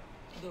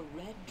 The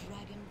red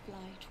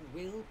dragonflight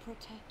will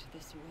protect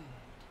this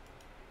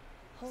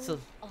world.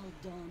 So-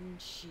 Aldon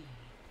Shi.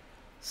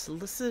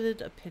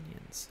 Solicited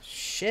opinions.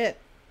 Shit.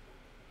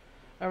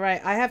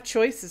 Alright, I have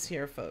choices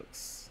here,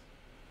 folks.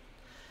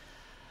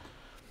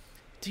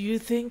 Do you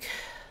think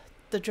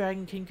the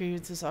Dragonkin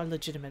grievances are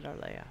legitimate,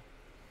 Arlea?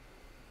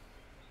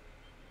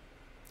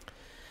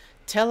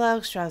 Tell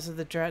Alexstrasza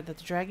that the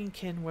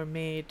Dragonkin were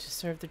made to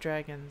serve the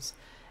dragons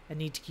and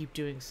need to keep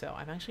doing so.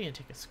 I'm actually going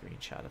to take a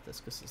screenshot of this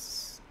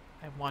because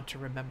I want to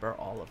remember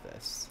all of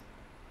this.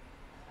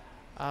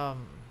 I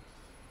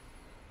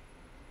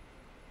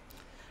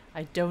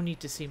don't need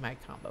to see my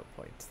combo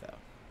points, though.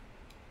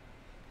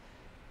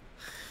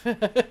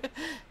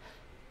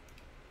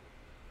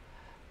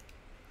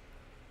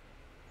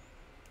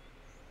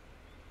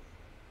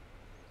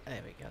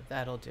 There we go.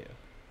 That'll do.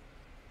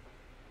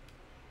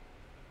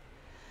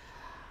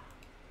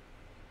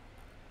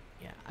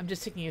 Yeah, I'm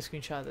just taking a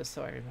screenshot of this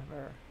so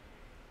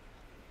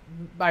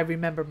I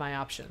remember my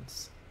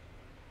options.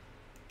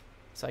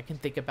 So I can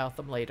think about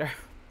them later.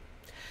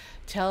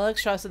 Tell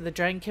Alexstrasza that the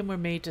Dragonkin were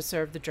made to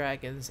serve the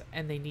dragons,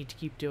 and they need to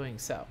keep doing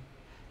so.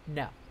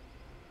 No.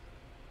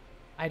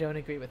 I don't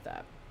agree with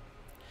that.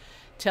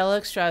 Tell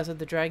Alexstrasza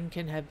the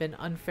Dragonkin have been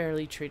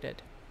unfairly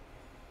treated.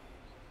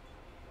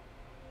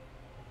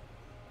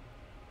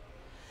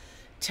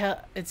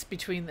 It's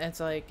between, it's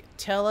like,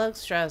 tell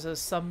Alexstrasza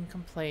some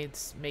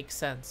complaints make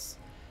sense,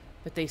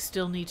 but they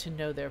still need to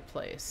know their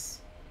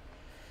place.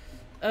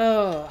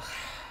 Oh.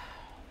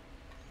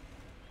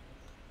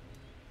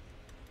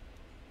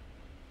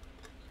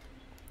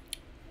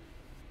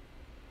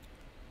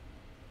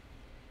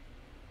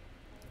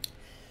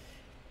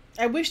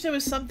 I wish there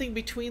was something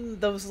between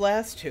those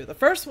last two. The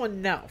first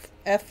one, no.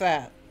 F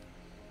that.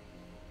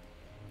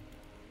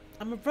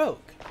 I'm a rogue.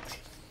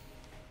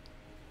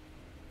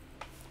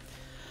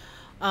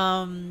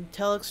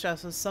 Tell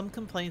Alexstrasza some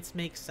complaints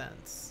make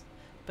sense,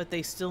 but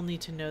they still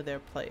need to know their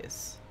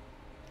place.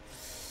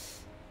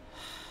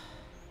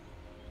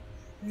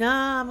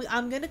 Nah,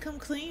 I'm gonna come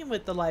clean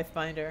with the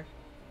Lifebinder.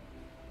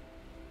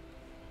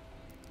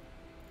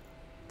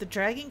 The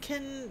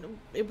Dragonkin,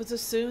 it was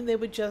assumed they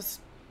would just...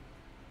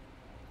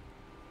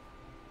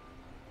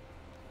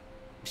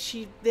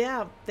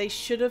 Yeah, they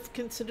should have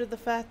considered the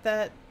fact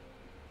that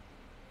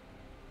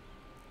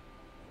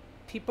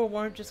people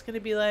weren't just gonna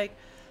be like,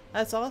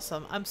 that's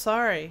awesome, I'm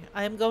sorry,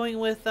 I am going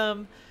with,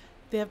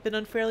 they have been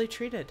unfairly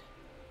treated.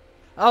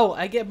 Oh,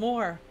 I get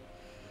more.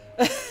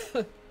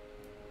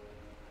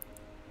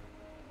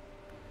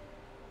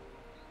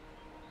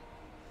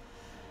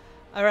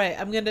 Alright,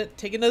 I'm gonna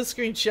take another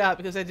screenshot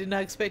because I did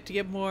not expect to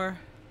get more.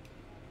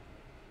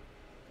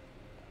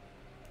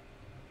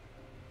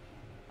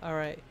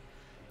 Alright.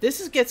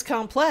 This gets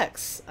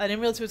complex. I didn't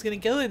realize it was gonna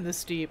go in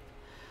this deep.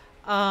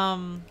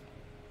 But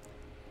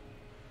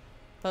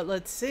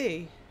let's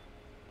see.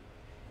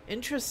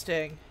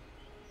 Interesting.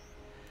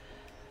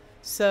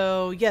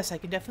 So, yes, I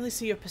can definitely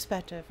see your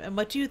perspective. And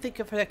what do you think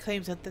of her that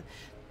claims that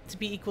to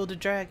be equal to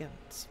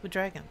dragons, with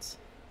dragons?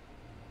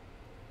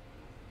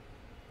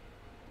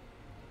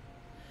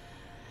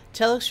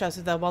 Tell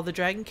Alexstrasza that while the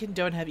Dragonkin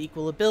don't have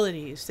equal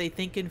abilities, they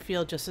think and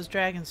feel just as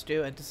dragons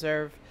do and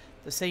deserve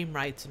the same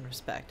rights and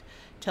respect.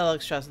 Tell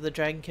Alexstrasza the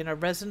Dragonkin are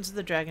residents of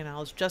the Dragon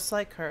Isles just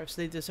like her, so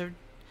they deserve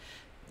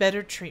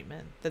better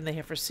treatment than they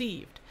have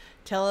received.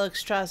 Tell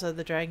Alexstrasza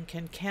the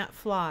Dragonkin can't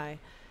fly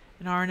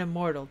and aren't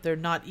immortal. They're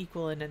not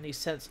equal in any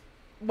sense.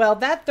 Well,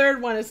 that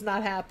third one is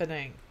not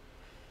happening.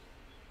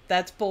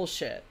 That's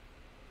bullshit.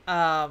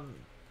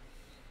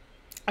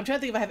 I'm trying to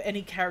think if I have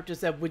any characters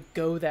that would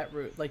go that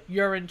route. Like,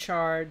 you're in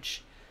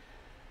charge.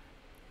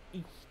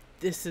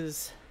 This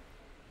is...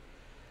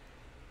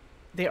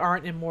 They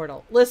aren't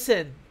immortal.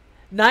 Listen,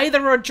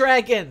 neither are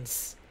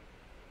dragons.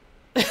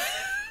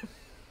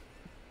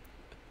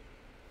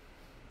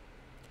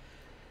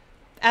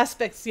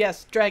 Aspects,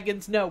 yes.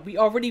 Dragons, no. We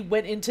already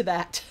went into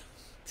that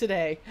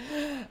today.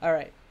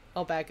 Alright,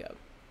 I'll back up.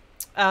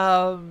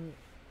 I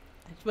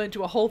went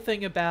into a whole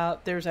thing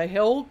about... There's a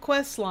whole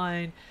quest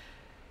line...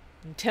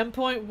 in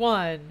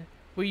 10.1,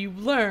 where you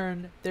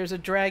learn there's a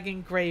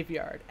dragon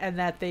graveyard and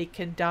that they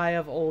can die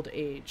of old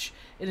age,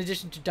 in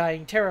addition to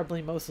dying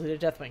terribly, mostly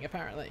to Deathwing,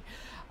 apparently,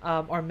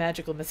 or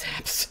magical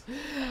mishaps.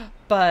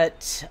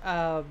 But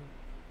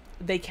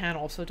they can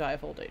also die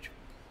of old age.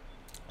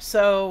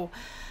 So,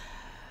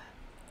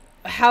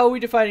 how are we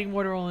defining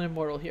mortal and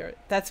immortal here?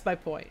 That's my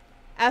point.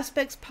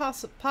 Aspects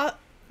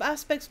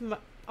aspects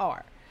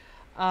are,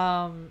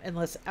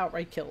 unless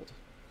outright killed.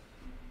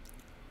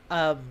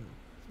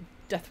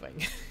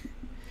 Deathwing.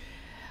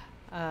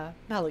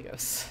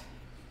 Malygos.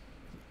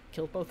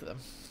 Killed both of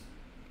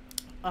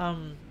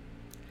them.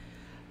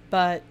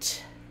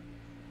 But...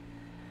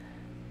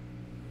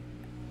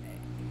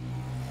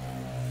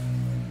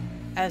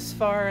 as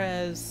far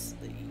as...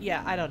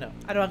 yeah, I don't know.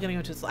 I'm not going to go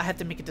into this. I have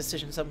to make a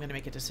decision, so I'm going to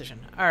make a decision.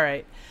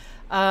 Alright.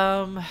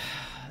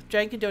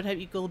 Dragon don't have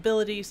equal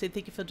abilities. They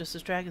think and feel just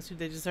as dragons do.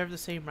 They deserve the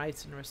same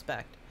rights and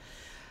respect.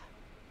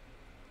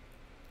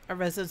 Our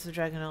residents of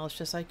Dragon Isle is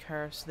just like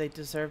her, so they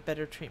deserve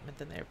better treatment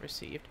than they have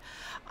received.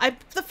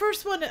 The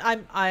first one,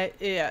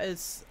 yeah,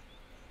 it's...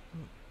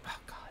 oh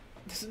god,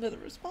 there's another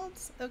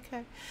response?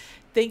 Okay.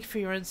 Thank you for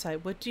your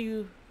insight. What do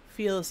you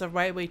feel is the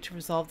right way to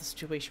resolve the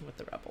situation with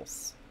the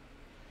rebels?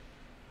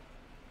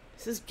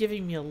 This is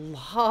giving me a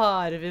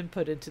lot of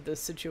input into this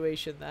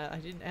situation that I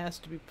didn't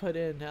ask to be put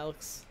in,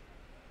 Alex.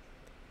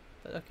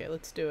 But okay,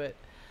 let's do it.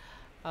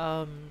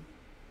 Tell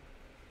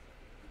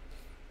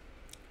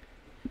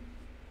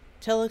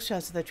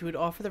Alexstrasza that you would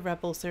offer the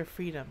rebels their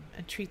freedom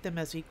and treat them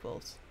as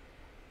equals.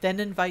 Then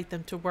invite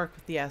them to work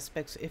with the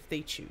aspects if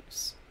they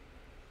choose.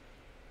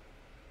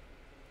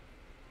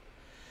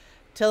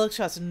 Tell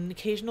Alexstrasza an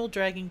occasional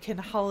Dragonkin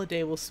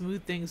holiday will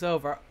smooth things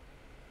over.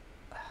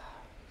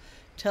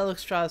 Tell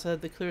Alexstrasza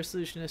the clear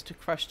solution is to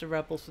crush the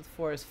rebels with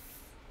force.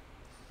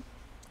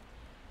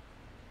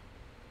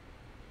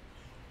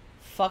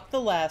 Fuck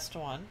the last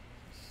one.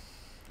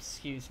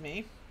 Excuse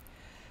me.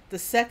 The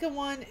second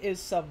one is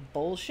some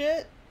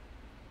bullshit.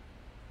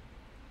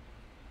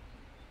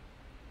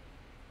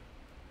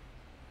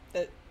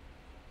 That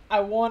I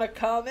want to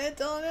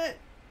comment on it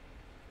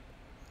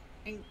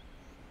and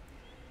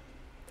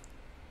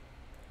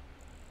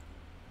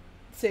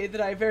say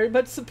that I very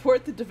much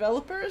support the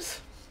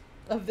developers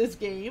of this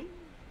game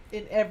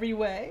in every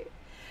way,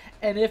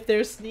 and if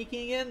they're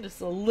sneaking in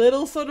just a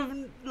little sort of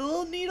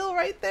little needle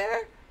right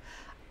there,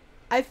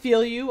 I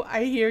feel you.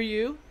 I hear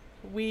you.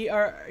 We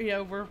are, you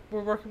know, we're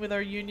working with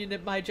our union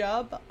at my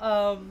job.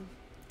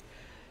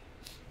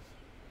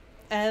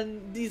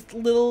 And these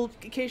little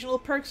occasional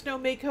perks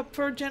don't make up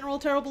for general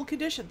terrible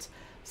conditions.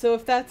 So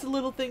if that's a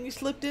little thing you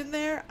slipped in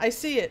there, I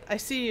see it. I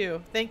see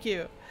you. Thank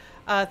you.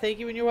 Thank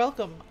you and you're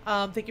welcome.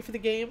 Thank you for the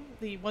game,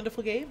 the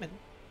wonderful game, and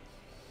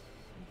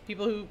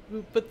people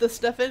who put this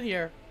stuff in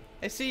here.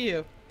 I see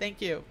you. Thank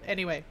you.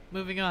 Anyway,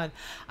 moving on.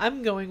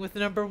 I'm going with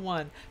number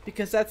 1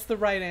 because that's the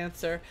right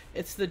answer.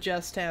 It's the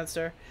just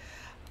answer.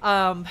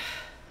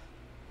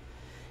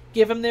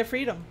 Give them their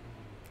freedom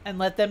and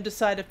let them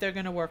decide if they're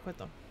going to work with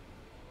them.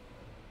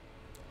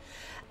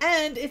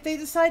 And if they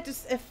decide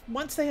to,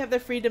 once they have their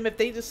freedom, if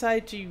they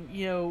decide to,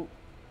 you know,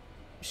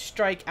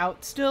 strike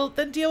out still,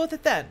 then deal with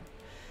it then.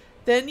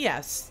 Then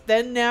yes.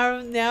 Then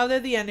now they're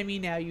the enemy,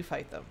 now you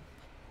fight them.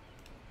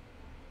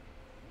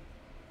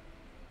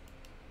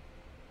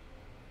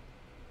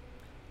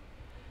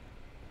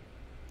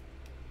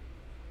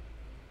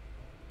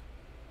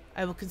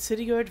 I will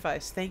consider your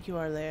advice. Thank you,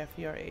 Arlea,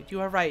 for your aid. You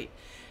are right.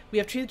 We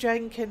have treated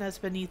Dragonkin as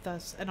beneath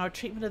us, and our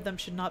treatment of them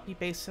should not be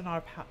based on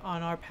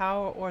our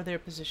power or their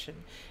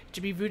position. It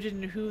should be rooted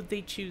in who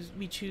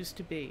we choose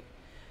to be.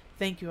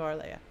 Thank you,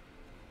 Arlea.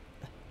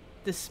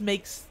 This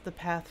makes the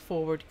path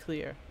forward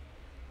clear.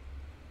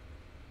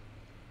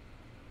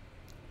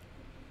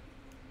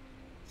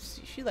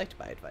 She liked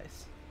my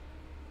advice.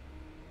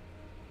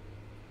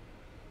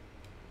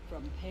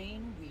 From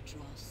pain we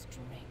draw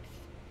strength.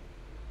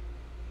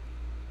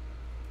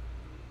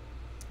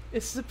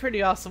 This is a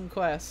pretty awesome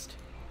quest.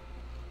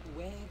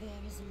 Where there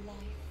is life,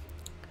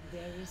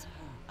 there is hope.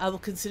 I will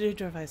consider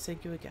your advice.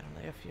 Thank you again,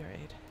 Arlea, for your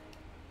aid.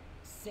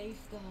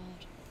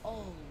 Safeguard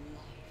all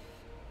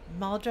life.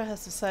 Maldra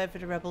has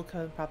deciphered a rebel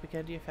code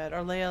propaganda you've had.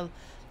 Arlea,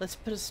 let's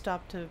put a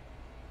stop to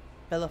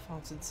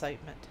Belafonte's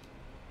incitement.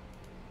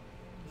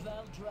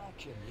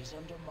 Valdrakken is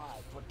under my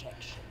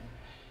protection.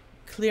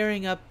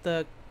 Clearing up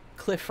the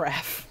cliff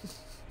raft.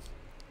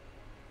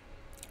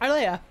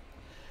 Arlea.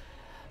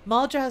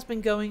 Maldra has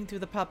been going through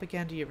the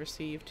propaganda you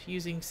received,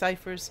 using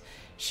ciphers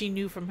she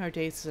knew from her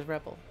days as a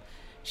rebel.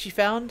 She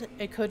found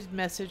a coded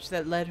message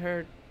that led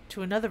her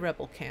to another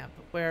rebel camp,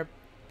 where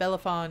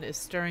Belafon is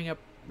stirring up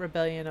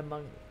rebellion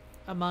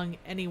among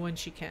anyone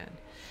she can.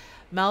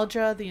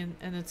 Maldra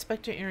and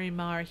Inspector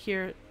Irimar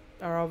here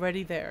are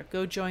already there.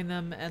 Go join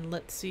them and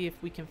let's see if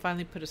we can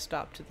finally put a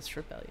stop to this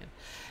rebellion.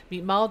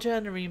 Meet Maldra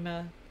and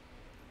Irima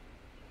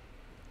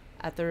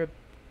at the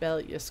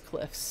Rebellious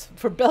Cliffs.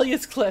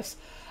 Rebellious Cliffs.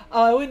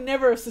 I would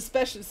never have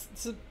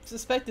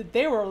suspected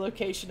they were a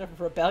location of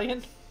a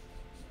rebellion.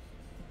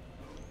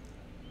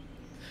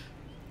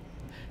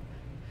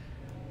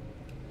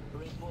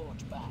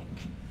 Report back.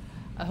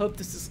 I hope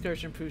this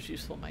excursion proves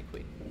useful, my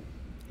queen.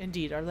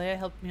 Indeed, Arlea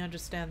helped me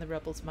understand the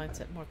rebels'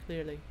 mindset more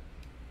clearly.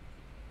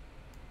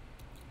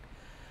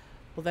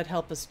 Will that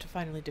help us to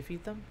finally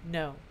defeat them?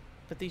 No,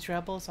 but these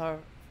rebels are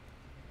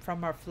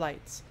from our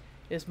flights.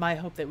 It is my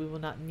hope that we will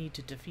not need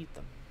to defeat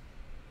them.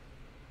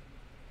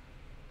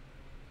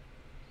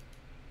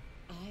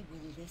 I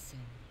will listen.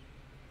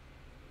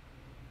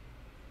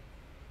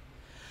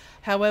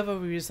 However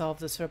we resolve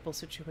this rebel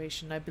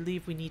situation, I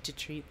believe we need to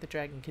treat the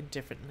Dragonkin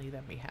differently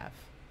than we have.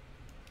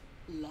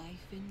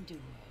 Life endures.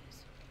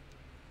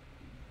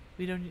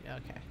 We don't need...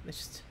 Okay,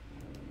 let's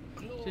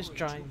Glory just to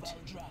drawing.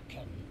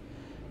 Valdrakken.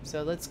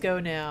 So let's go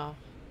now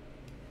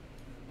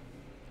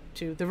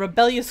to the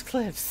Rebellious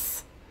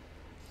Cliffs.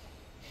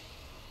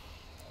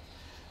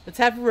 Let's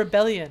have a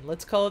rebellion.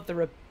 Let's call it the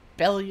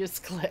Rebellious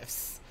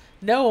Cliffs.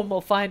 No one will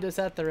find us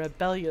at the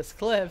Rebellious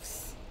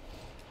Cliffs.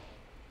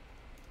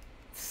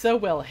 So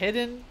well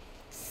hidden,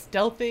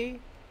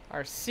 stealthy,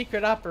 our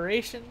secret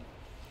operation.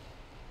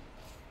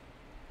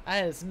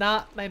 That is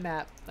not my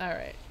map.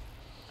 Alright.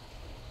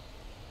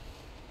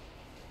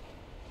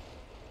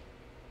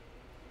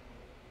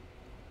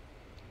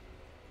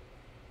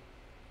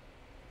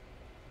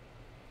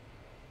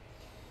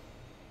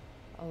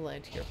 I'll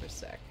land here for a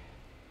sec.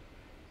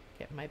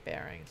 Get my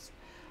bearings.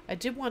 I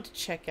did want to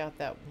check out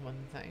that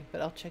one thing, but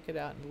I'll check it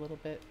out in a little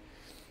bit.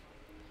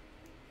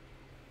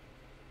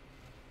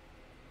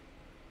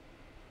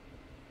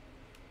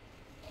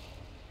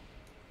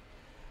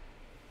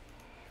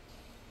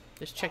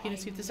 Just checking to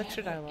see if there's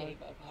extra dialogue.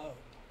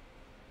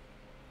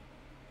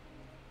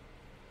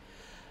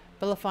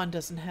 Belafon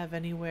doesn't have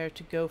anywhere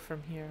to go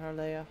from here,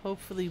 Arlea.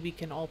 Hopefully we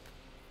can all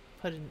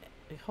put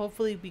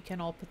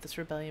this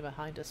rebellion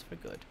behind us for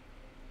good.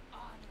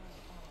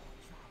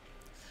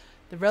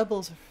 The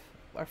rebels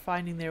are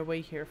finding their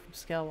way here from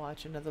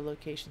Scalewatch and other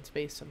locations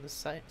based on the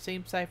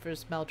same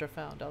ciphers Maldra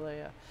found,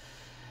 Arlea.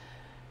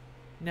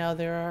 Now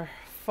there are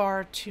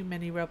far too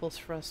many rebels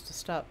for us to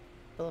stop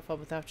Belafon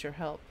without your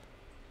help.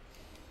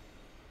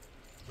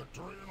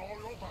 Victory in all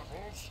your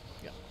battles.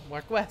 Yeah,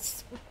 Mark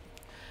West.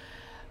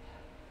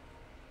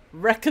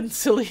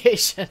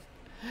 Reconciliation.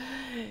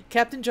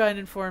 Captain Giant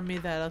informed me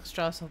that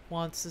Alexstrasza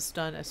wants this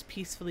done as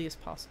peacefully as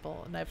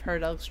possible, and I've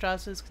heard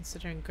Alexstrasza is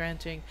considering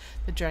granting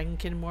the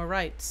Dragonkin more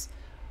rights,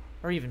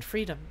 or even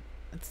freedom.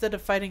 Instead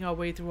of fighting our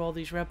way through all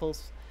these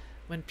rebels,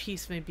 when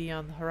peace may be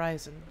on the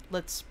horizon.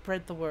 Let's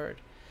spread the word.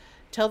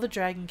 Tell the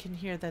dragonkin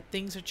here that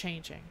things are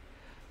changing.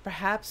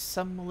 Perhaps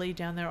some will lay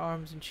down their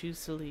arms and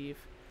choose to leave.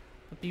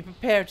 But be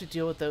prepared to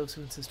deal with those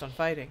who insist on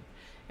fighting.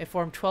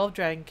 Inform 12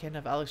 dragonkin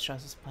of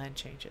Alexstrasza's plan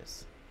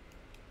changes.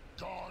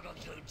 Guard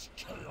against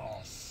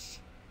chaos.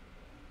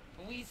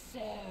 We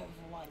serve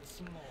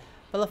once more.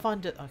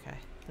 Belafon did. Okay.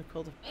 The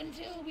quill to,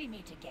 Until we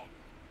meet again.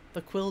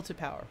 the quill to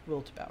power.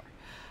 Will to power.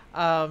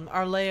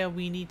 Arlea,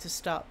 we need to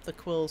stop the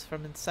quills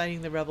from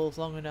inciting the rebels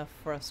long enough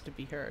for us to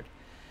be heard.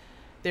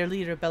 Their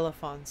leader,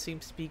 Belafon,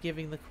 seems to be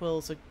giving the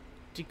quills a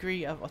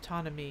degree of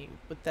autonomy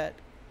with that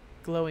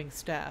glowing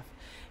staff.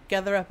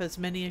 Gather up as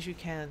many as you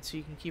can so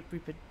you can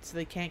so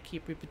they can't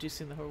keep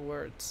reproducing her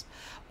words.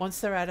 Once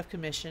they're out of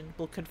commission,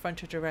 we'll confront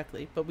her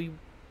directly, but we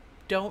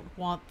don't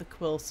want the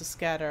quills to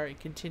scatter and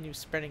continue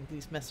spreading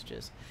these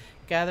messages.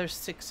 Gather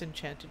 6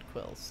 enchanted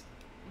quills.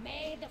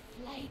 May the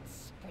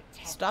flights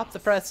protect Stop us. the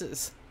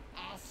presses.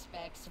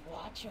 Aspects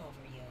watch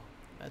over you.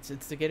 That's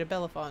instigator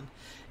Belafon.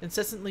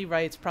 Incessantly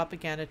writes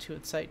propaganda to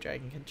incite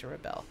Dragonkin to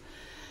rebel.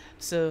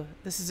 So,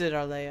 this is it,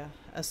 Arlea.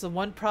 As the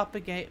one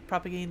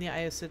propagating the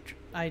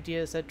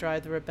ideas that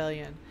drive the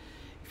rebellion,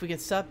 if we can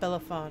stop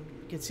Belafon,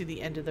 we can see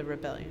the end of the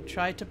rebellion.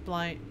 Try to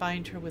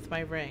bind her with my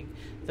ring,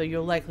 though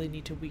you'll likely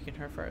need to weaken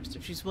her first.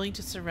 If she's willing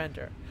to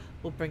surrender,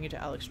 we'll bring her to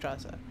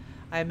Alexstrasza.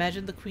 I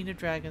imagine the Queen of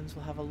Dragons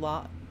will have a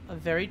lot of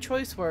very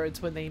choice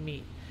words when they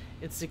meet.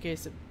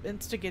 Instigator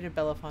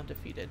Belafon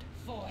defeated.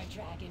 For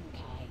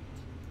dragonkind.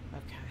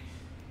 Okay.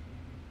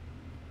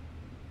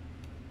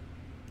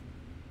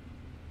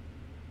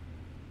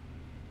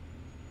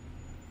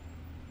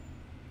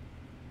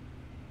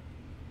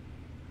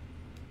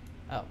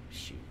 Oh,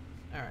 shoot.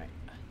 Alright.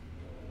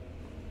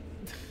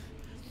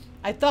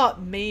 I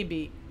thought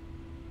maybe...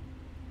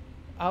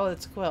 Oh,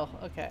 it's Quill.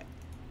 Okay.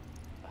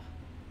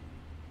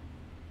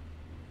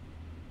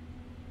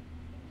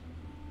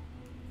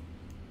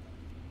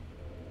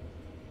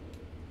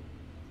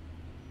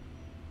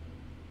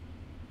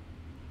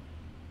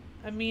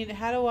 I mean,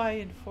 how do I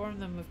inform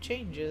them of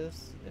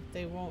changes if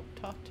they won't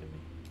talk to me?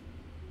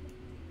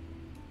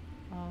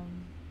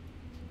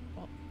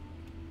 Well,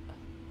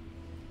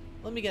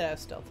 let me get out of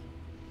stealth.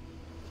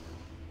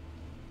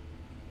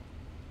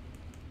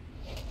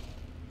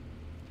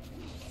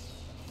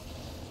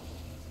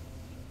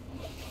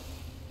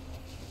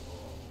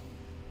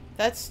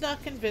 That's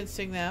not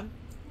convincing them.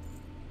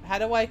 How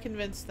do I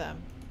convince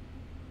them?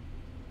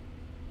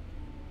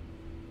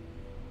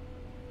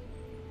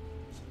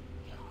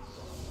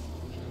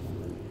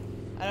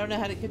 I don't know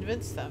how to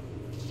convince them.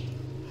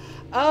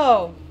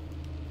 Oh!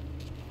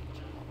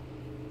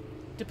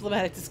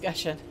 Diplomatic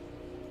discussion.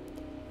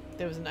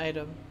 There was an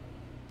item.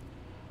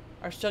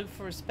 Our struggle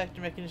for respect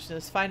and recognition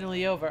is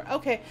finally over.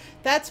 Okay,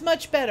 that's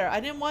much better. I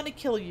didn't want to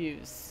kill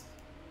yous.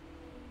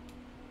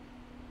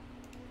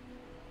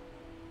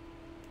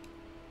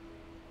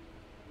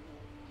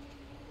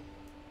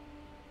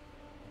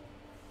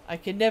 I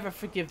can never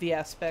forgive the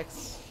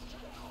aspects.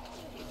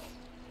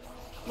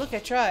 Look, I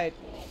tried.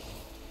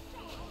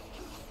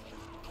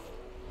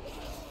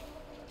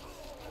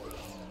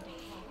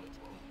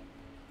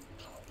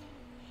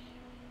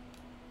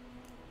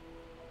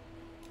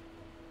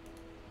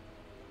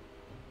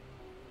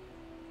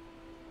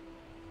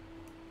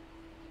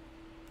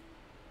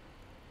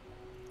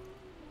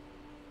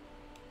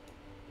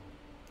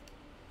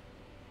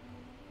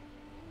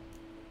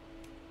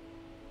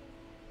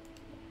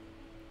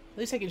 At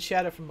least I can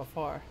shatter from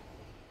afar.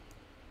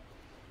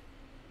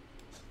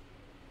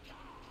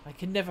 I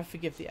can never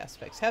forgive the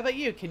aspects. How about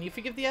you? Can you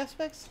forgive the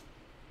aspects?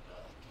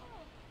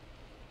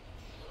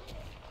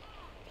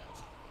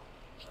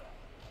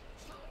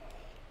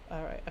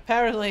 Alright,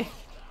 apparently...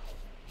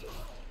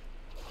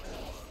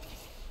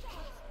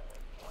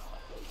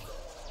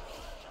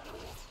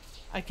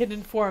 I can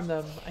inform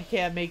them. I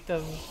can't make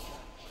them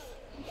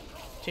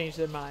change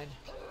their mind.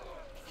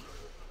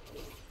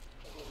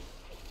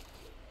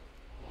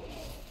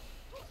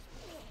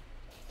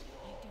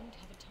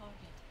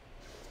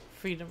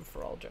 Freedom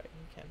for all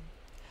Dragonkin.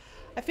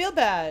 I feel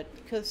bad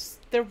because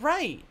they're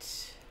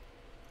right.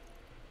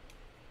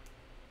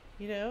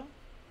 You know?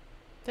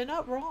 They're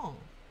not wrong.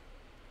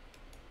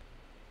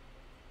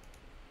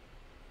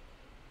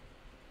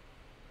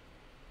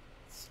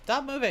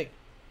 Stop moving.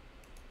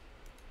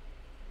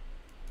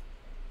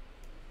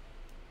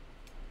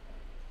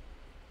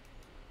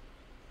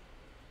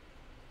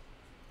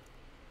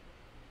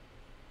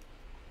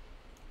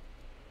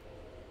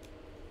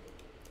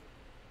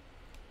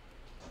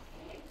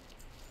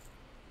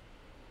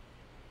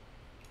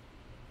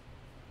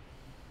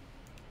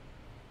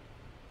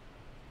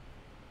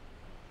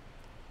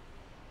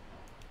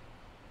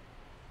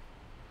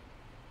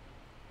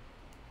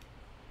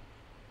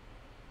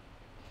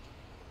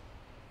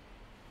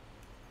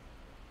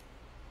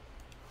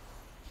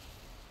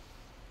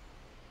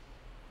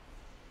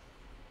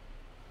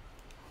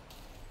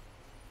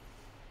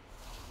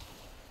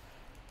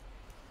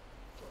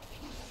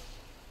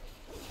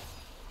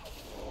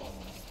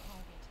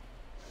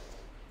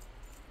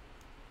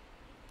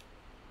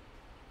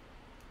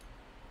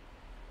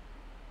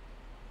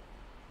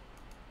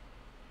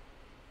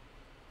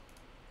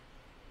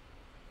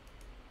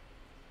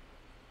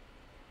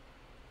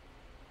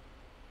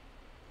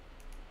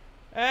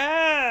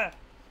 Ah!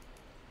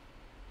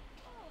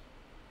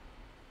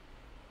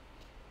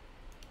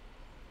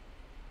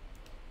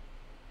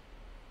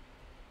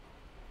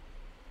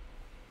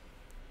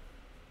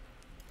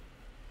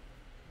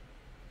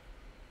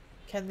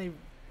 Can they...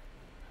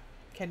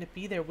 Can it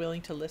be they're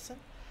willing to listen?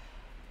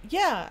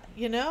 Yeah,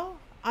 you know,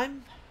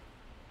 I'm...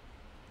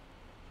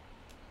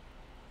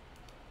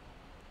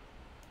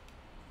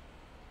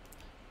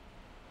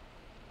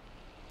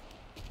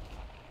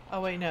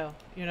 Oh wait, no,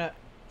 you're not.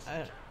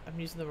 I'm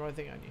using the wrong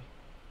thing on you.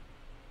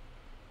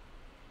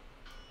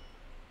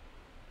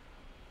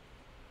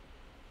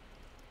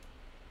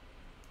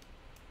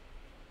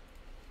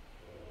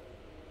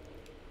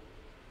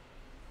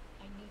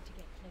 I need to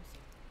get closer.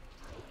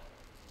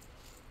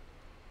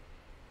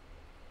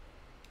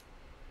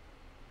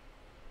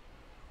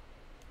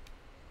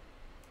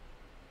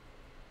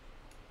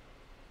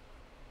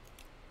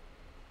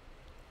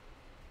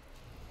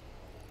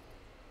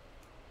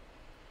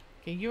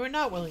 Okay, you are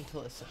not willing to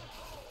listen.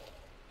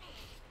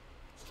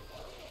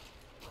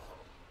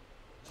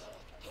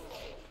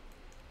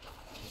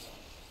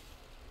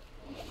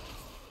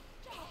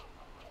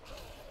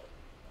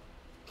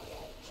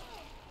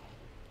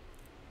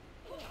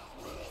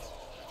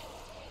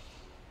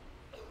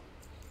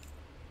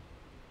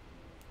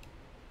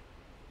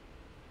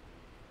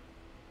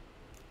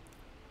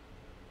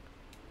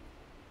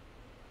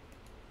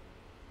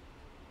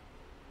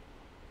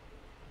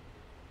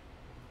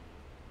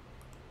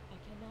 I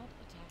cannot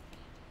attack that.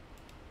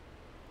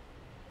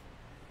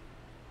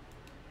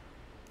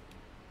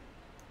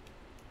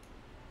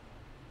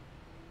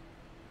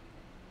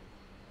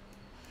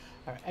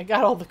 Alright, I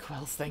got all the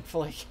quells,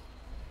 thankfully.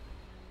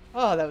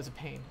 Oh, that was a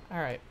pain.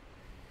 Alright.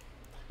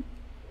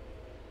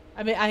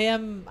 I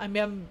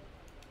mean,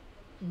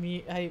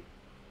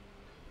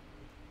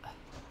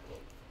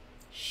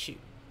 shoot.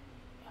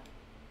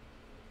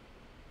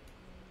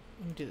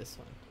 Let me do this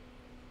one.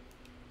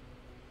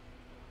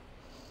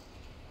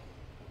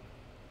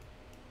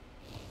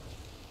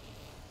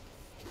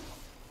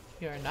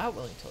 You are not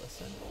willing to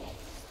listen.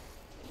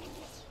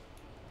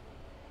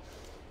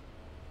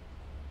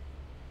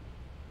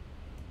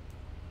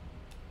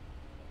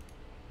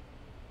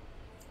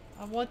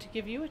 I want to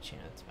give you a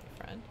chance, my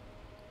friend.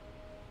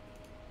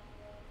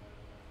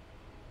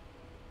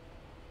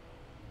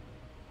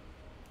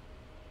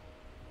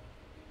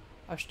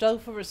 Our struggle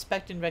for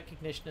respect and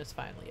recognition is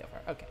finally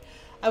over. Okay.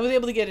 I was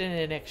able to get in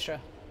an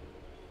extra.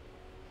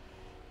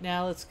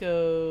 Now let's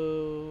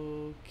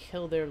go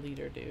kill their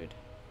leader, dude.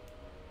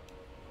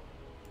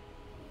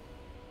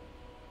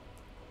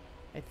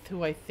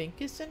 Who I think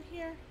is in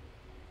here?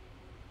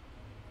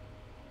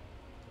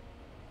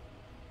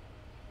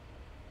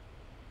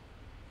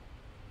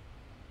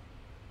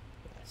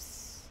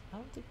 Yes. I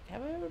don't think...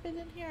 Have I ever been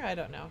in here? I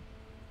don't know.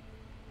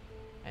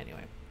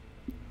 Anyway.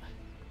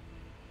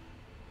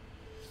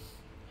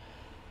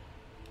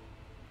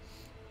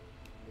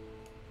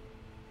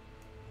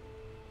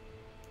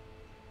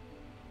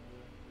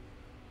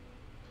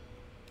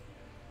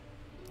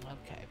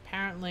 Okay,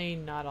 apparently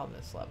not on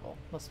this level.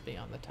 Must be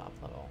on the top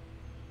level.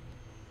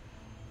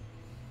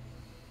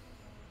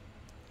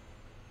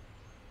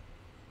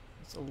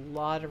 There's a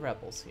lot of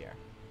rebels here.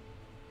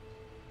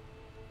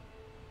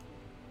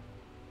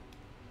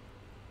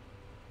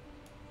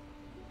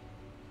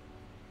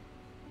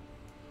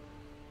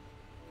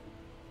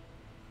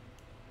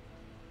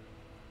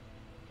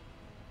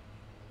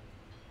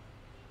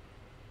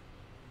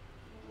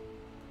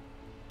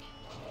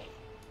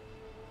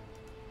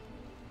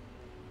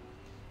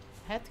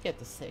 I have to get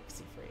the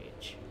 60 for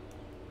each.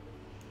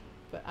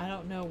 But I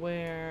don't know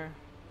where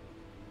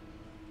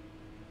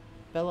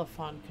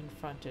Bellefonte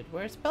confronted.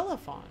 Where's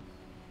Bellefonte?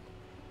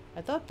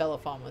 I thought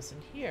Bellefonte was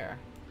in here.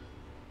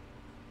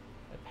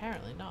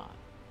 Apparently not.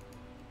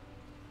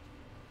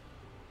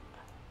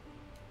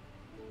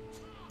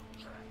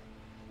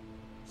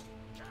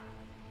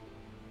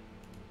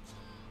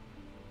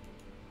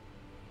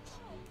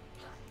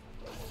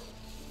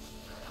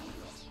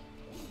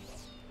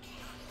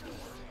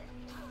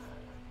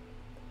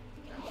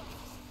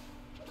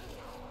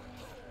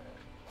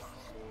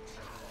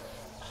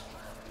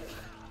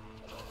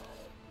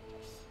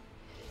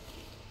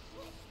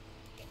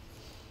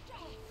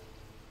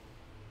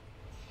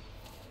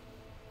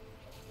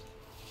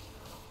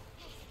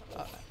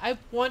 I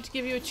want to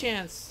give you a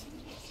chance.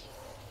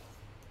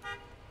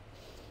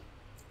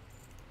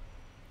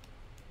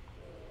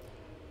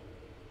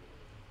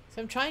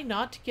 So I'm trying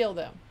not to kill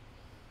them.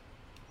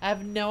 I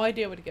have no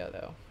idea where to go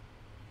though.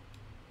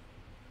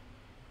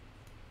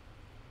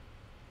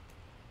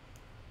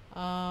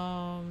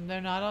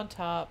 They're not on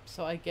top,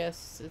 so I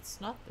guess it's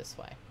not this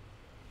way.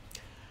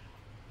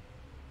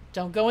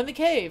 Don't go in the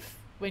cave.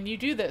 When you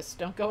do this,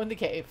 don't go in the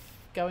cave.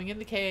 Going in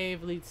the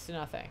cave leads to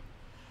nothing.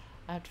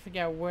 I have to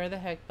figure out where the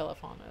heck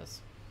Bellefonte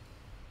is.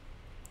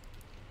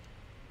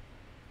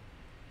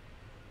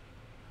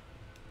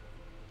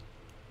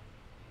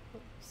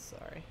 Oops,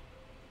 sorry.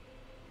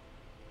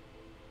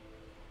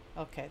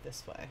 Okay,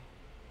 this way.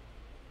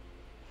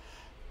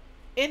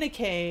 In a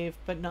cave,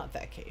 but not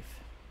that cave.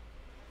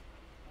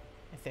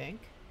 I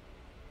think.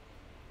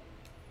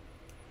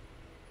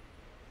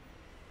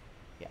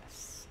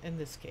 Yes, in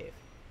this cave.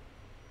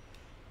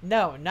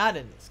 No, not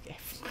in this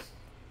cave.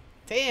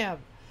 Damn,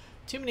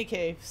 too many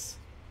caves.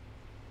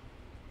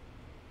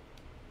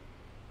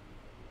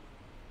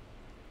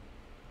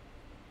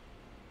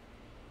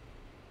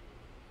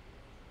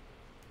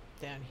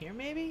 Down here,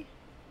 maybe?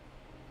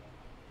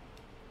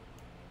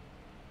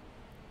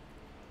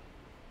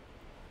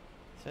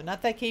 So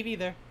not that cave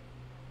either.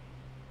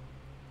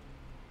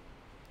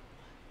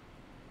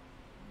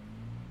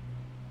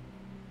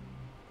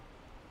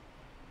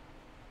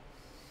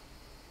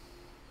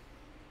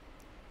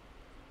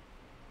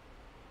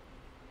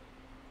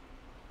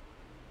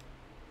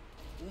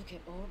 Look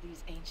at all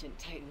these ancient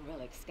Titan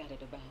relics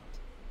scattered about.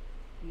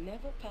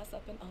 Never pass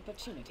up an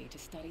opportunity to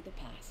study the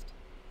past.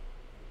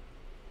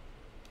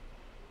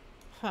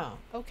 Huh,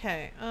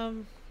 okay,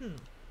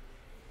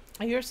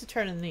 Here's to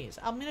turn in these.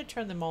 I'm gonna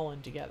turn them all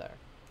in together.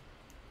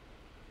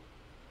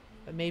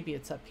 But maybe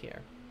it's up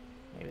here.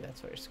 Maybe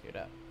that's where I screwed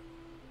up.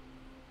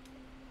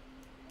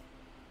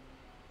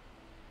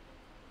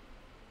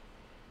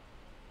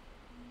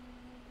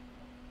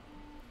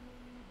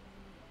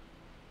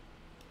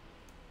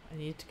 I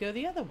need to go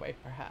the other way,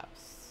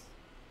 perhaps.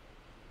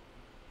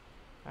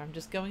 Or I'm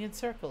just going in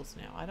circles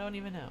now. I don't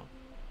even know.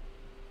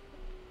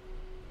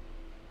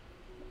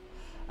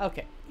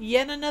 Okay,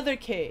 yet another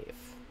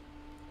cave.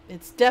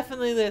 It's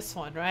definitely this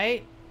one,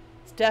 right?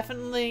 It's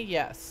definitely,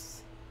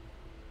 yes.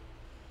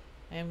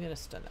 I am gonna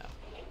stun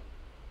though.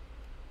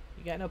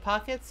 You got no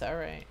pockets?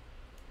 Alright.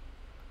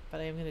 But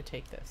I am gonna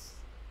take this.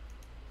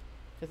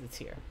 Because it's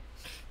here.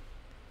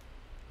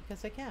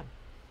 Because I can.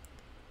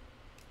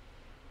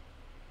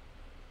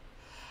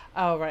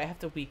 Oh, right, I have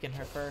to weaken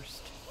her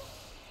first.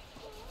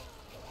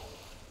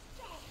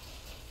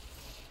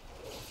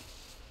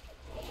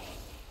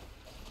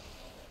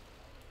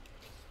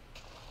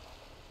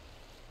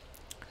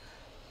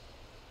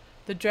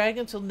 The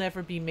dragons will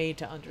never be made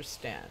to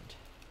understand.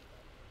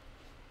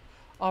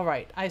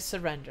 Alright, I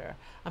surrender.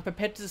 I'm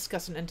prepared to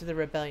discuss an end to the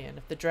rebellion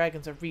if the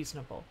dragons are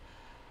reasonable.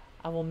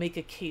 I will make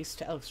a case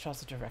to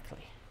Alexstrasza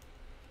directly.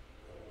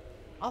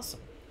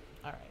 Awesome.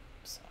 Alright,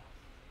 so.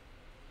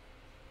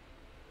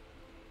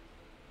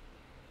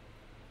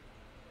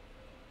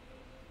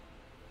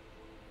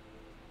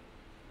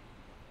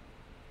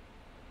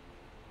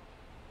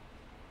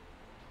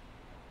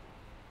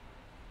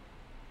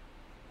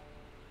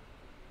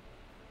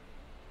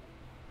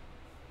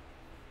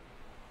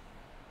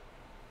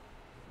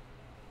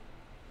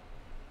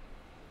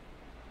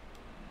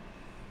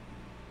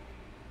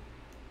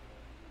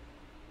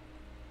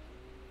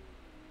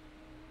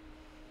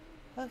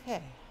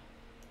 Okay.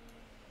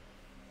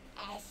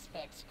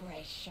 Aspect's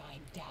grace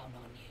shine down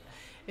on you.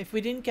 If we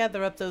didn't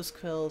gather up those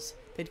quills,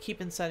 they'd keep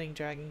inciting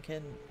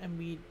Dragonkin, and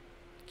we'd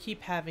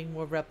keep having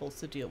more rebels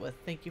to deal with.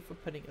 Thank you for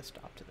putting a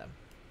stop to them.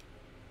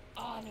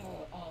 Honor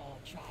all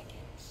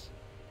dragons.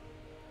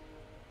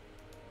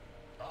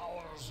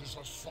 Ours is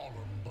a solemn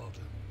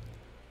burden.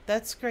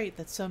 That's great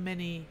that so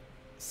many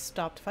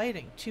stopped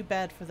fighting. Too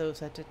bad for those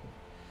that didn't.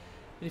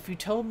 But if you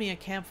told me a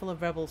camp full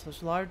of rebels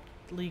was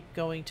largely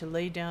going to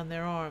lay down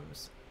their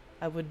arms,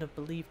 I wouldn't have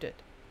believed it.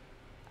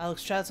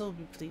 Alexstrasza will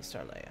be pleased,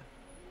 Arleya.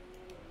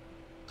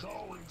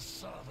 Go in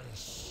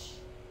service.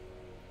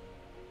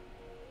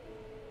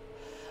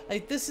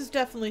 Like, this is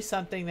definitely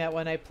something that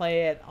when I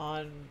play it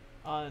on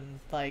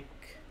like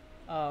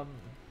a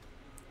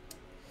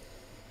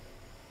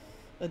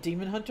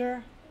Demon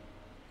Hunter,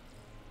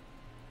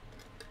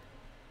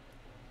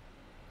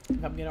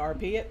 if I'm gonna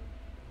RP it,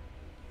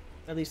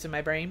 at least in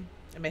my brain,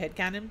 in my head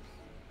canon,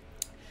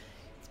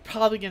 it's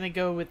probably gonna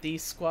go with the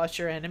squash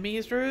your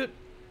enemies route.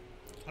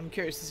 I'm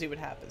curious to see what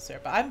happens there,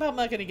 but I'm probably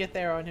not gonna get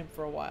there on him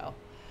for a while.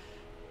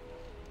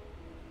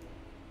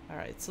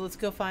 Alright, so let's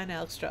go find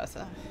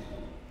Alexstrasza.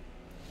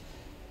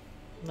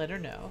 Let her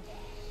know.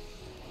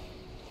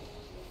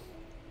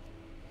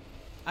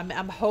 I'm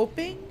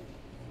hoping.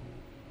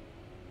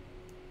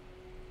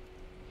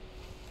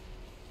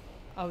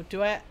 Oh,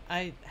 do I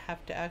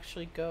have to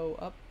actually go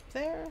up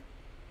there?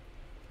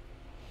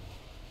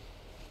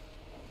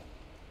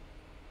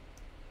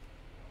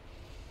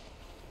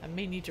 I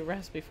may need to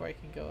rest before I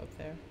can go up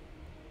there.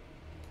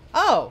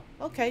 Oh,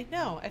 okay,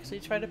 no, actually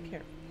it's right up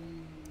here.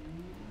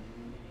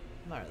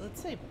 Alright,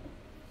 let's see.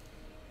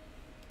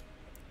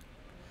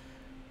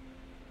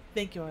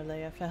 Thank you,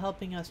 Arleya, for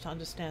helping us to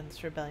understand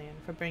this rebellion,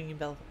 for bringing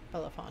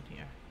Belafon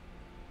here.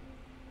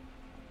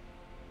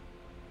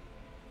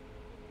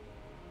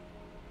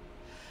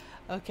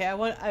 Okay,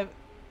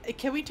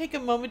 can we take a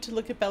moment to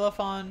look at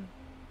Belafon,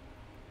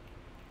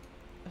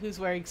 who's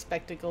wearing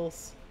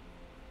spectacles?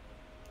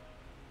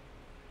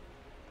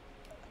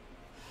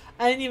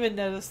 I didn't even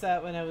notice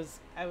that when I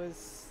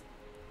was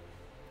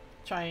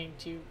trying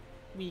to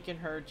weaken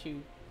her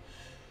to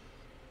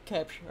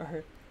capture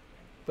her,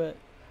 but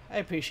I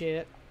appreciate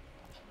it.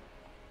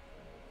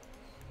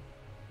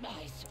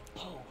 I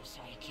suppose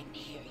I can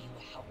hear you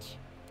out.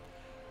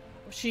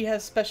 She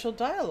has special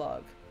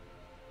dialogue.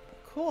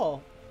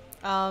 Cool.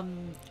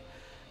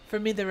 For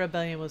me, the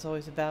rebellion was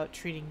always about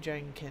treating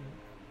Dragonkin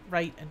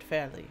right and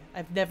fairly.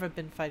 I've never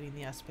been fighting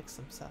the aspects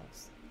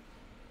themselves.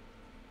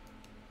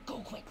 Go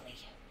quickly.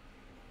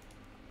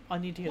 I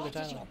need to hear What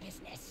the is your dialogue.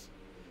 business?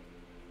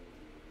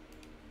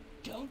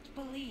 Don't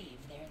believe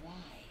their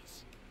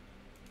lies.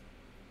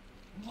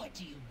 What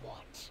do you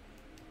want?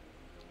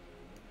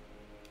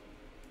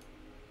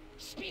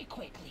 Speak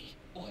quickly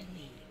or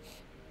leave.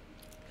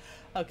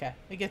 Okay,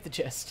 I get the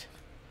gist.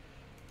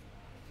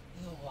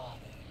 The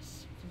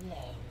waters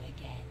flow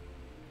again.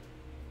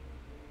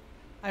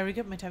 I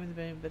regret my time in the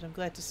rebellion, but I'm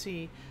glad to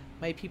see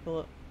my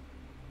people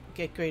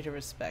get greater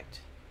respect.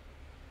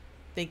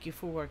 Thank you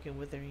for working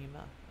with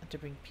Arima and to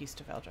bring peace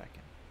to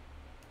Valdrakken.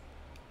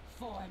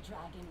 For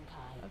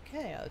Dragonkai.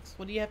 Okay, Alex,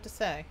 what do you have to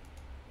say?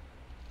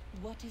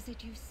 What is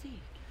it you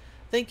seek?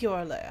 Thank you,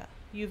 Arlea.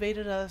 You've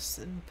aided us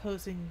in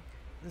opposing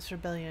this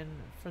rebellion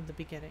from the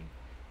beginning.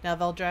 Now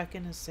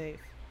Valdrakken is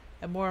safe,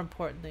 and more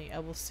importantly, I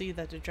will see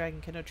that the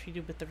Dragonkin are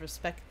treated with the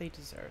respect they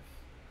deserve.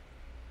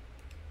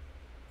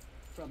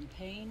 From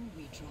pain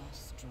we draw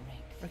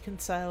strength.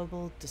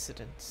 Reconcilable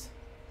dissidents.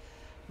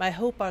 My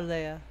hope,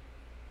 Arlea,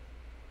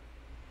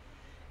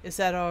 is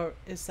that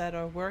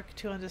our work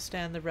to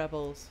understand the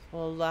rebels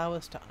will allow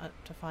us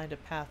to find a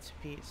path to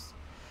peace.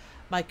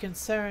 My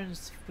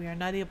concerns, if we are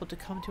not able to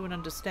come to an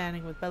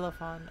understanding with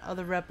Belafon,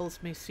 other rebels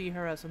may see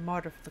her as a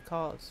martyr for the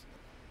cause.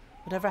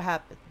 Whatever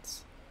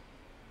happens,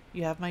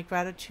 you have my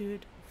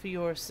gratitude for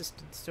your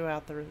assistance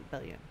throughout the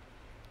rebellion.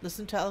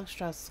 Listen to Alex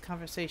Strauss's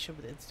conversation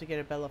with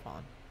Instigator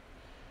Belafon.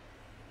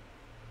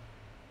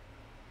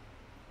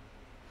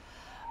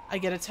 I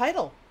get a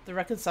title, The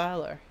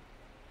Reconciler.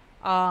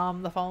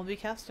 The fall will be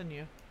cast on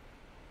you.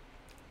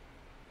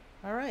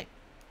 Alright.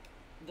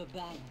 The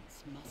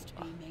balance must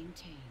be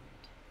maintained.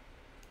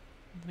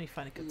 Let me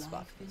find a good spot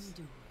Life for this.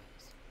 endures.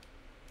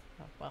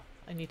 Oh, well,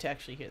 I need to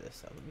actually hear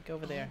this, so let me go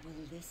over there. I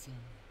will listen.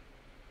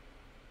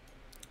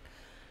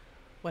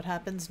 What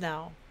happens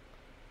now?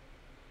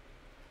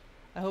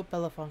 I hope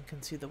Belafon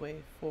can see the way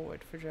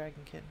forward for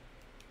Dragonkin.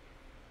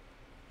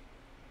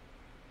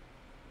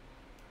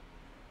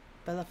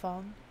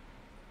 Belafon?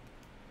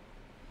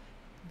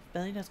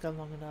 Rebellion has gone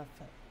long enough.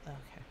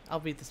 Okay, I'll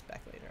read this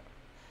back later.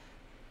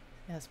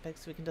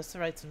 Aspects we can dust the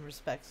rights and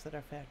respects that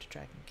are fair to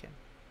Dragonkin.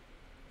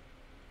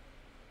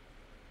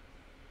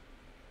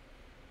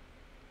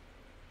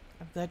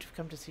 I'm glad you've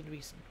come to see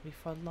reason. We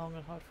fought long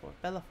and hard for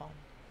it. Belafon.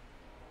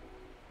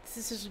 This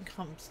decision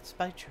comes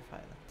despite your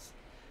violence.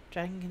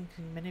 Dragonkin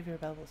and many of your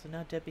rebels are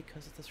now dead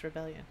because of this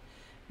rebellion.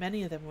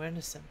 Many of them were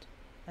innocent,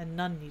 and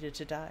none needed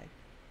to die.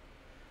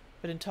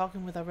 But in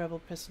talking with our rebel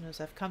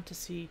prisoners, I've come to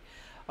see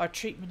our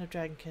treatment of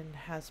Dragonkin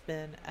has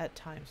been, at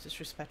times,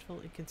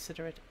 disrespectful,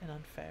 inconsiderate, and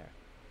unfair.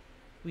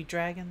 We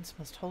dragons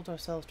must hold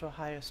ourselves to a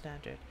higher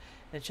standard,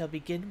 and it shall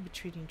begin with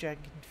treating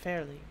Dragonkin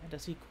fairly and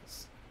as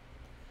equals.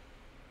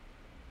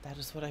 That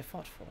is what I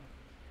fought for.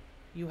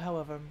 You,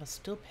 however, must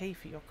still pay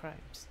for your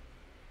crimes.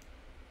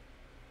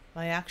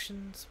 My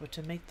actions were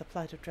to make the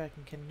plight of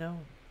Dragonkin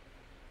known,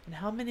 and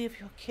how many of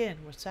your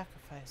kin were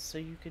sacrificed so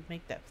you could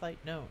make that plight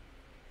known?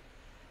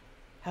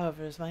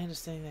 However, it is my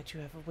understanding that you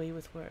have a way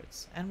with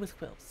words, and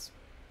with wills.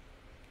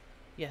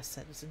 Yes,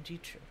 that is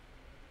indeed true.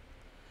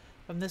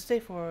 From this day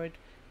forward,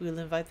 we will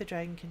invite the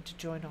Dragonkin to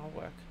join our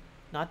work,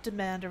 not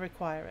demand or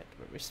require it,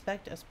 but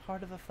respect as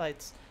part of the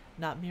fights,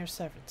 not mere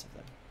servants of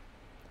them.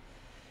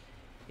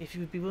 If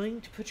you would be willing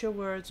to put your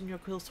words and your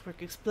quills to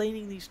work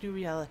explaining these new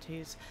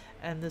realities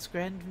and this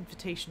grand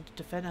invitation to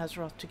defend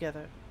Azeroth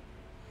together,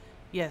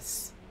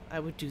 yes, I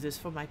would do this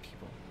for my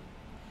people.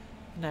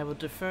 And I will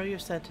defer your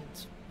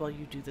sentence while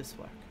you do this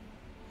work.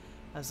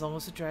 As long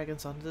as the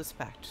dragons under this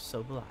pact,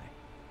 so will I.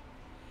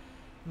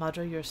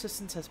 Madra, your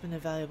assistance has been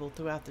invaluable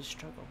throughout this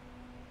struggle.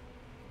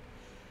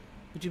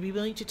 Would you be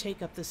willing to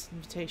take up this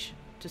invitation,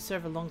 to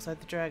serve alongside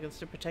the dragons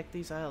to protect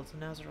these isles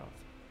in Azeroth?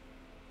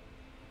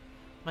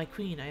 My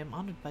queen, I am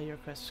honored by your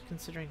request,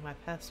 considering my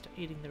past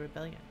aiding the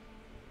rebellion.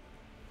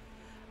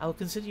 I will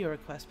consider your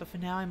request, but for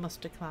now I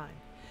must decline.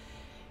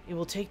 It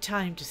will take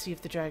time to see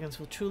if the dragons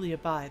will truly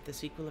abide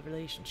this equal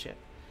relationship.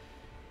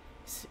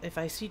 If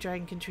I see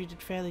Dragonkin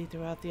treated fairly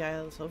throughout the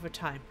Isles over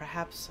time,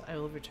 perhaps I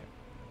will return.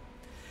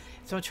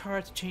 It's much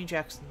harder to change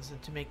accents than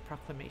to make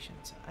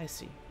proclamations. I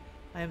see.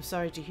 I am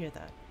sorry to hear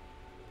that.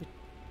 But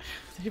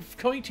they're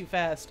going too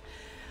fast.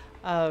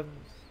 Okay.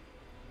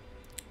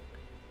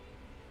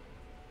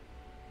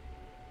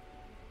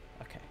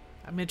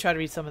 I'm going to try to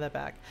read some of that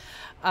back.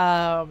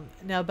 Now,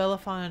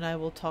 Belafon and I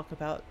will talk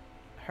about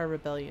her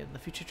rebellion, the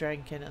future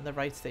Dragonkin, and the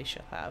rights they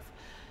shall have.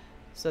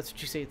 So that's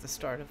what you say at the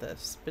start of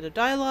this bit of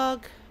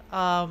dialogue.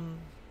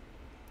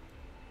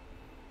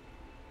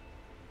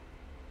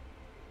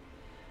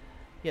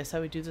 Yes, I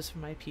would do this for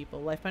my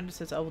people. Lifebinder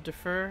says, I will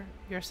defer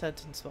your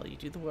sentence while you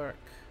do the work.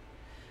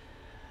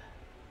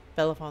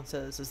 Belafon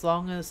says, as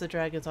long as the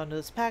dragon's under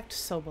this pact,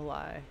 so will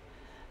I.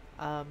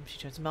 She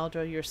turns to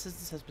Maldra, your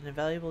assistance has been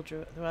invaluable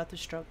throughout the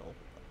struggle.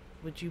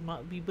 Would you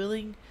be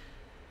willing...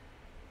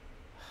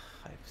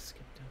 I've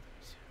skipped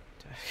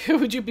over.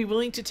 Would you be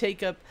willing to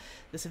take up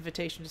this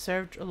invitation to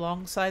serve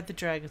alongside the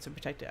dragons and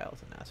protect the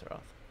Isles of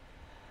Nazaroth?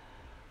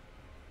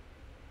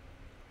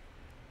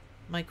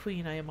 My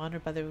queen, I am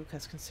honored by the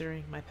request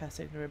considering my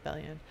passing in the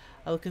rebellion.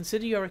 I will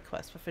consider your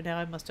request, but for now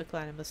I must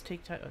decline. I must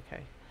take time.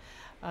 Okay.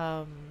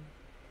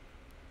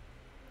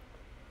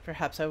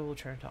 Perhaps I will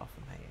return to offer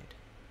my aid.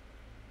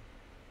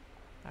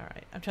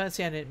 Alright. I'm trying to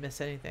see I didn't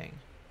miss anything.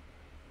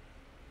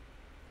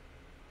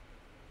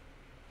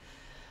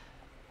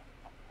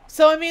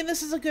 So, I mean,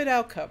 this is a good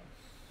outcome.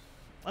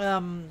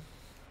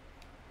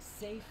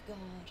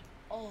 Safeguard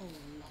all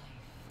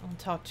life. I'll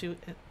talk to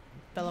What do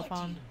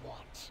Belafon. you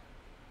want?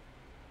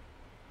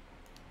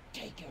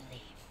 Take your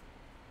leave.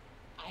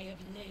 I have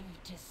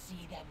lived to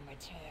see them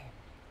return.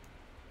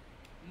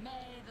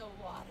 May the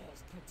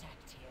waters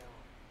protect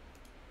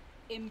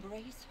you.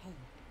 Embrace hope.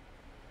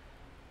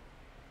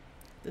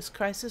 This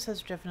crisis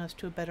has driven us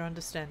to a better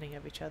understanding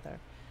of each other,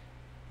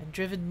 and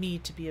driven me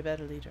to be a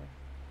better leader.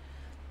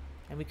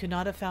 And we could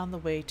not have found the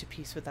way to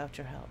peace without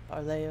your help.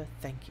 Arlea,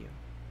 thank you.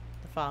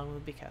 The following will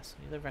be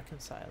Cassini, the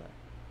Reconciler.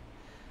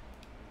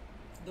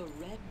 The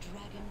red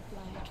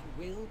dragonflight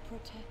will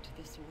protect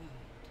this world.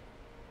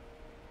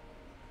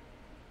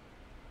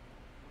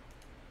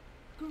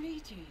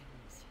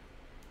 Greetings.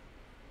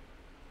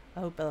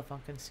 I hope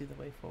Belafon can see the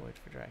way forward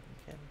for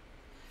Dragonkin.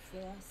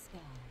 Fair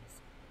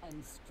skies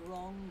and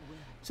strong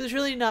winds. So there's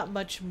really not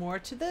much more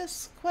to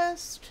this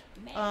quest.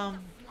 May the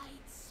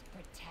flights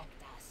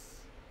protect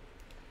us.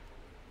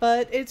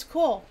 But it's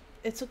cool.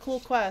 It's a cool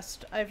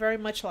quest. I very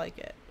much like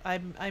it.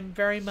 I'm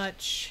very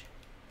much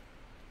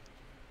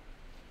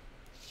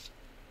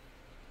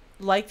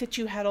like that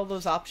you had all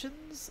those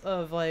options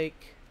of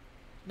like,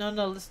 no,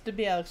 listen to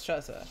me,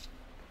 Alexstrasza.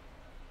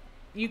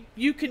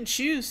 You can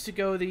choose to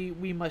go the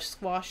we must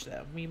squash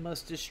them, we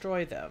must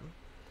destroy them.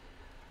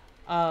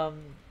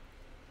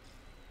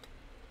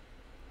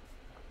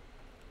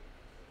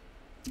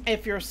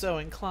 If you're so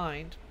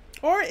inclined,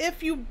 or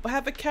if you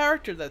have a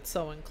character that's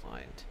so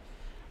inclined.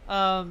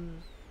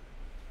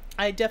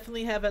 I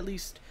definitely have at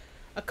least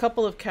a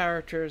couple of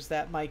characters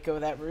that might go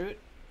that route.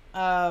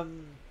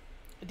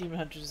 Demon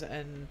Hunters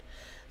and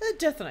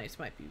Death Knights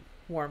might be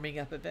warming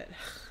up a bit,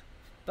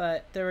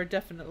 but there are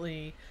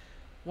definitely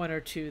one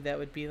or two that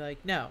would be like,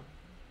 no,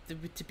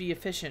 to be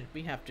efficient,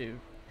 we have to.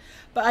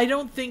 But I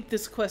don't think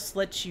this quest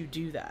lets you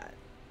do that.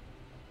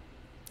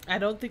 I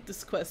don't think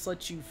this quest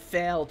lets you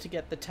fail to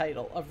get the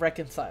title of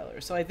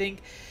Reconciler. So I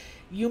think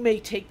you may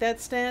take that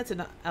stance,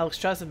 and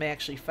Alexstrasza may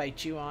actually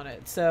fight you on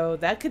it. So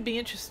that could be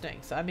interesting.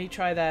 So I may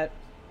try that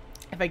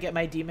if I get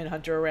my Demon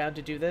Hunter around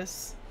to do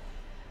this.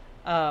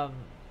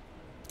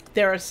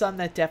 There are some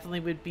that definitely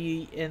would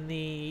be in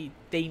the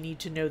they need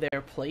to know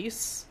their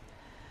place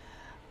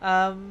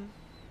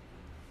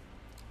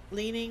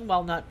leaning,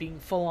 while not being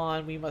full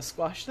on we must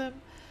squash them.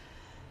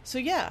 So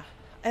yeah,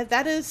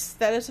 that is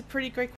a pretty great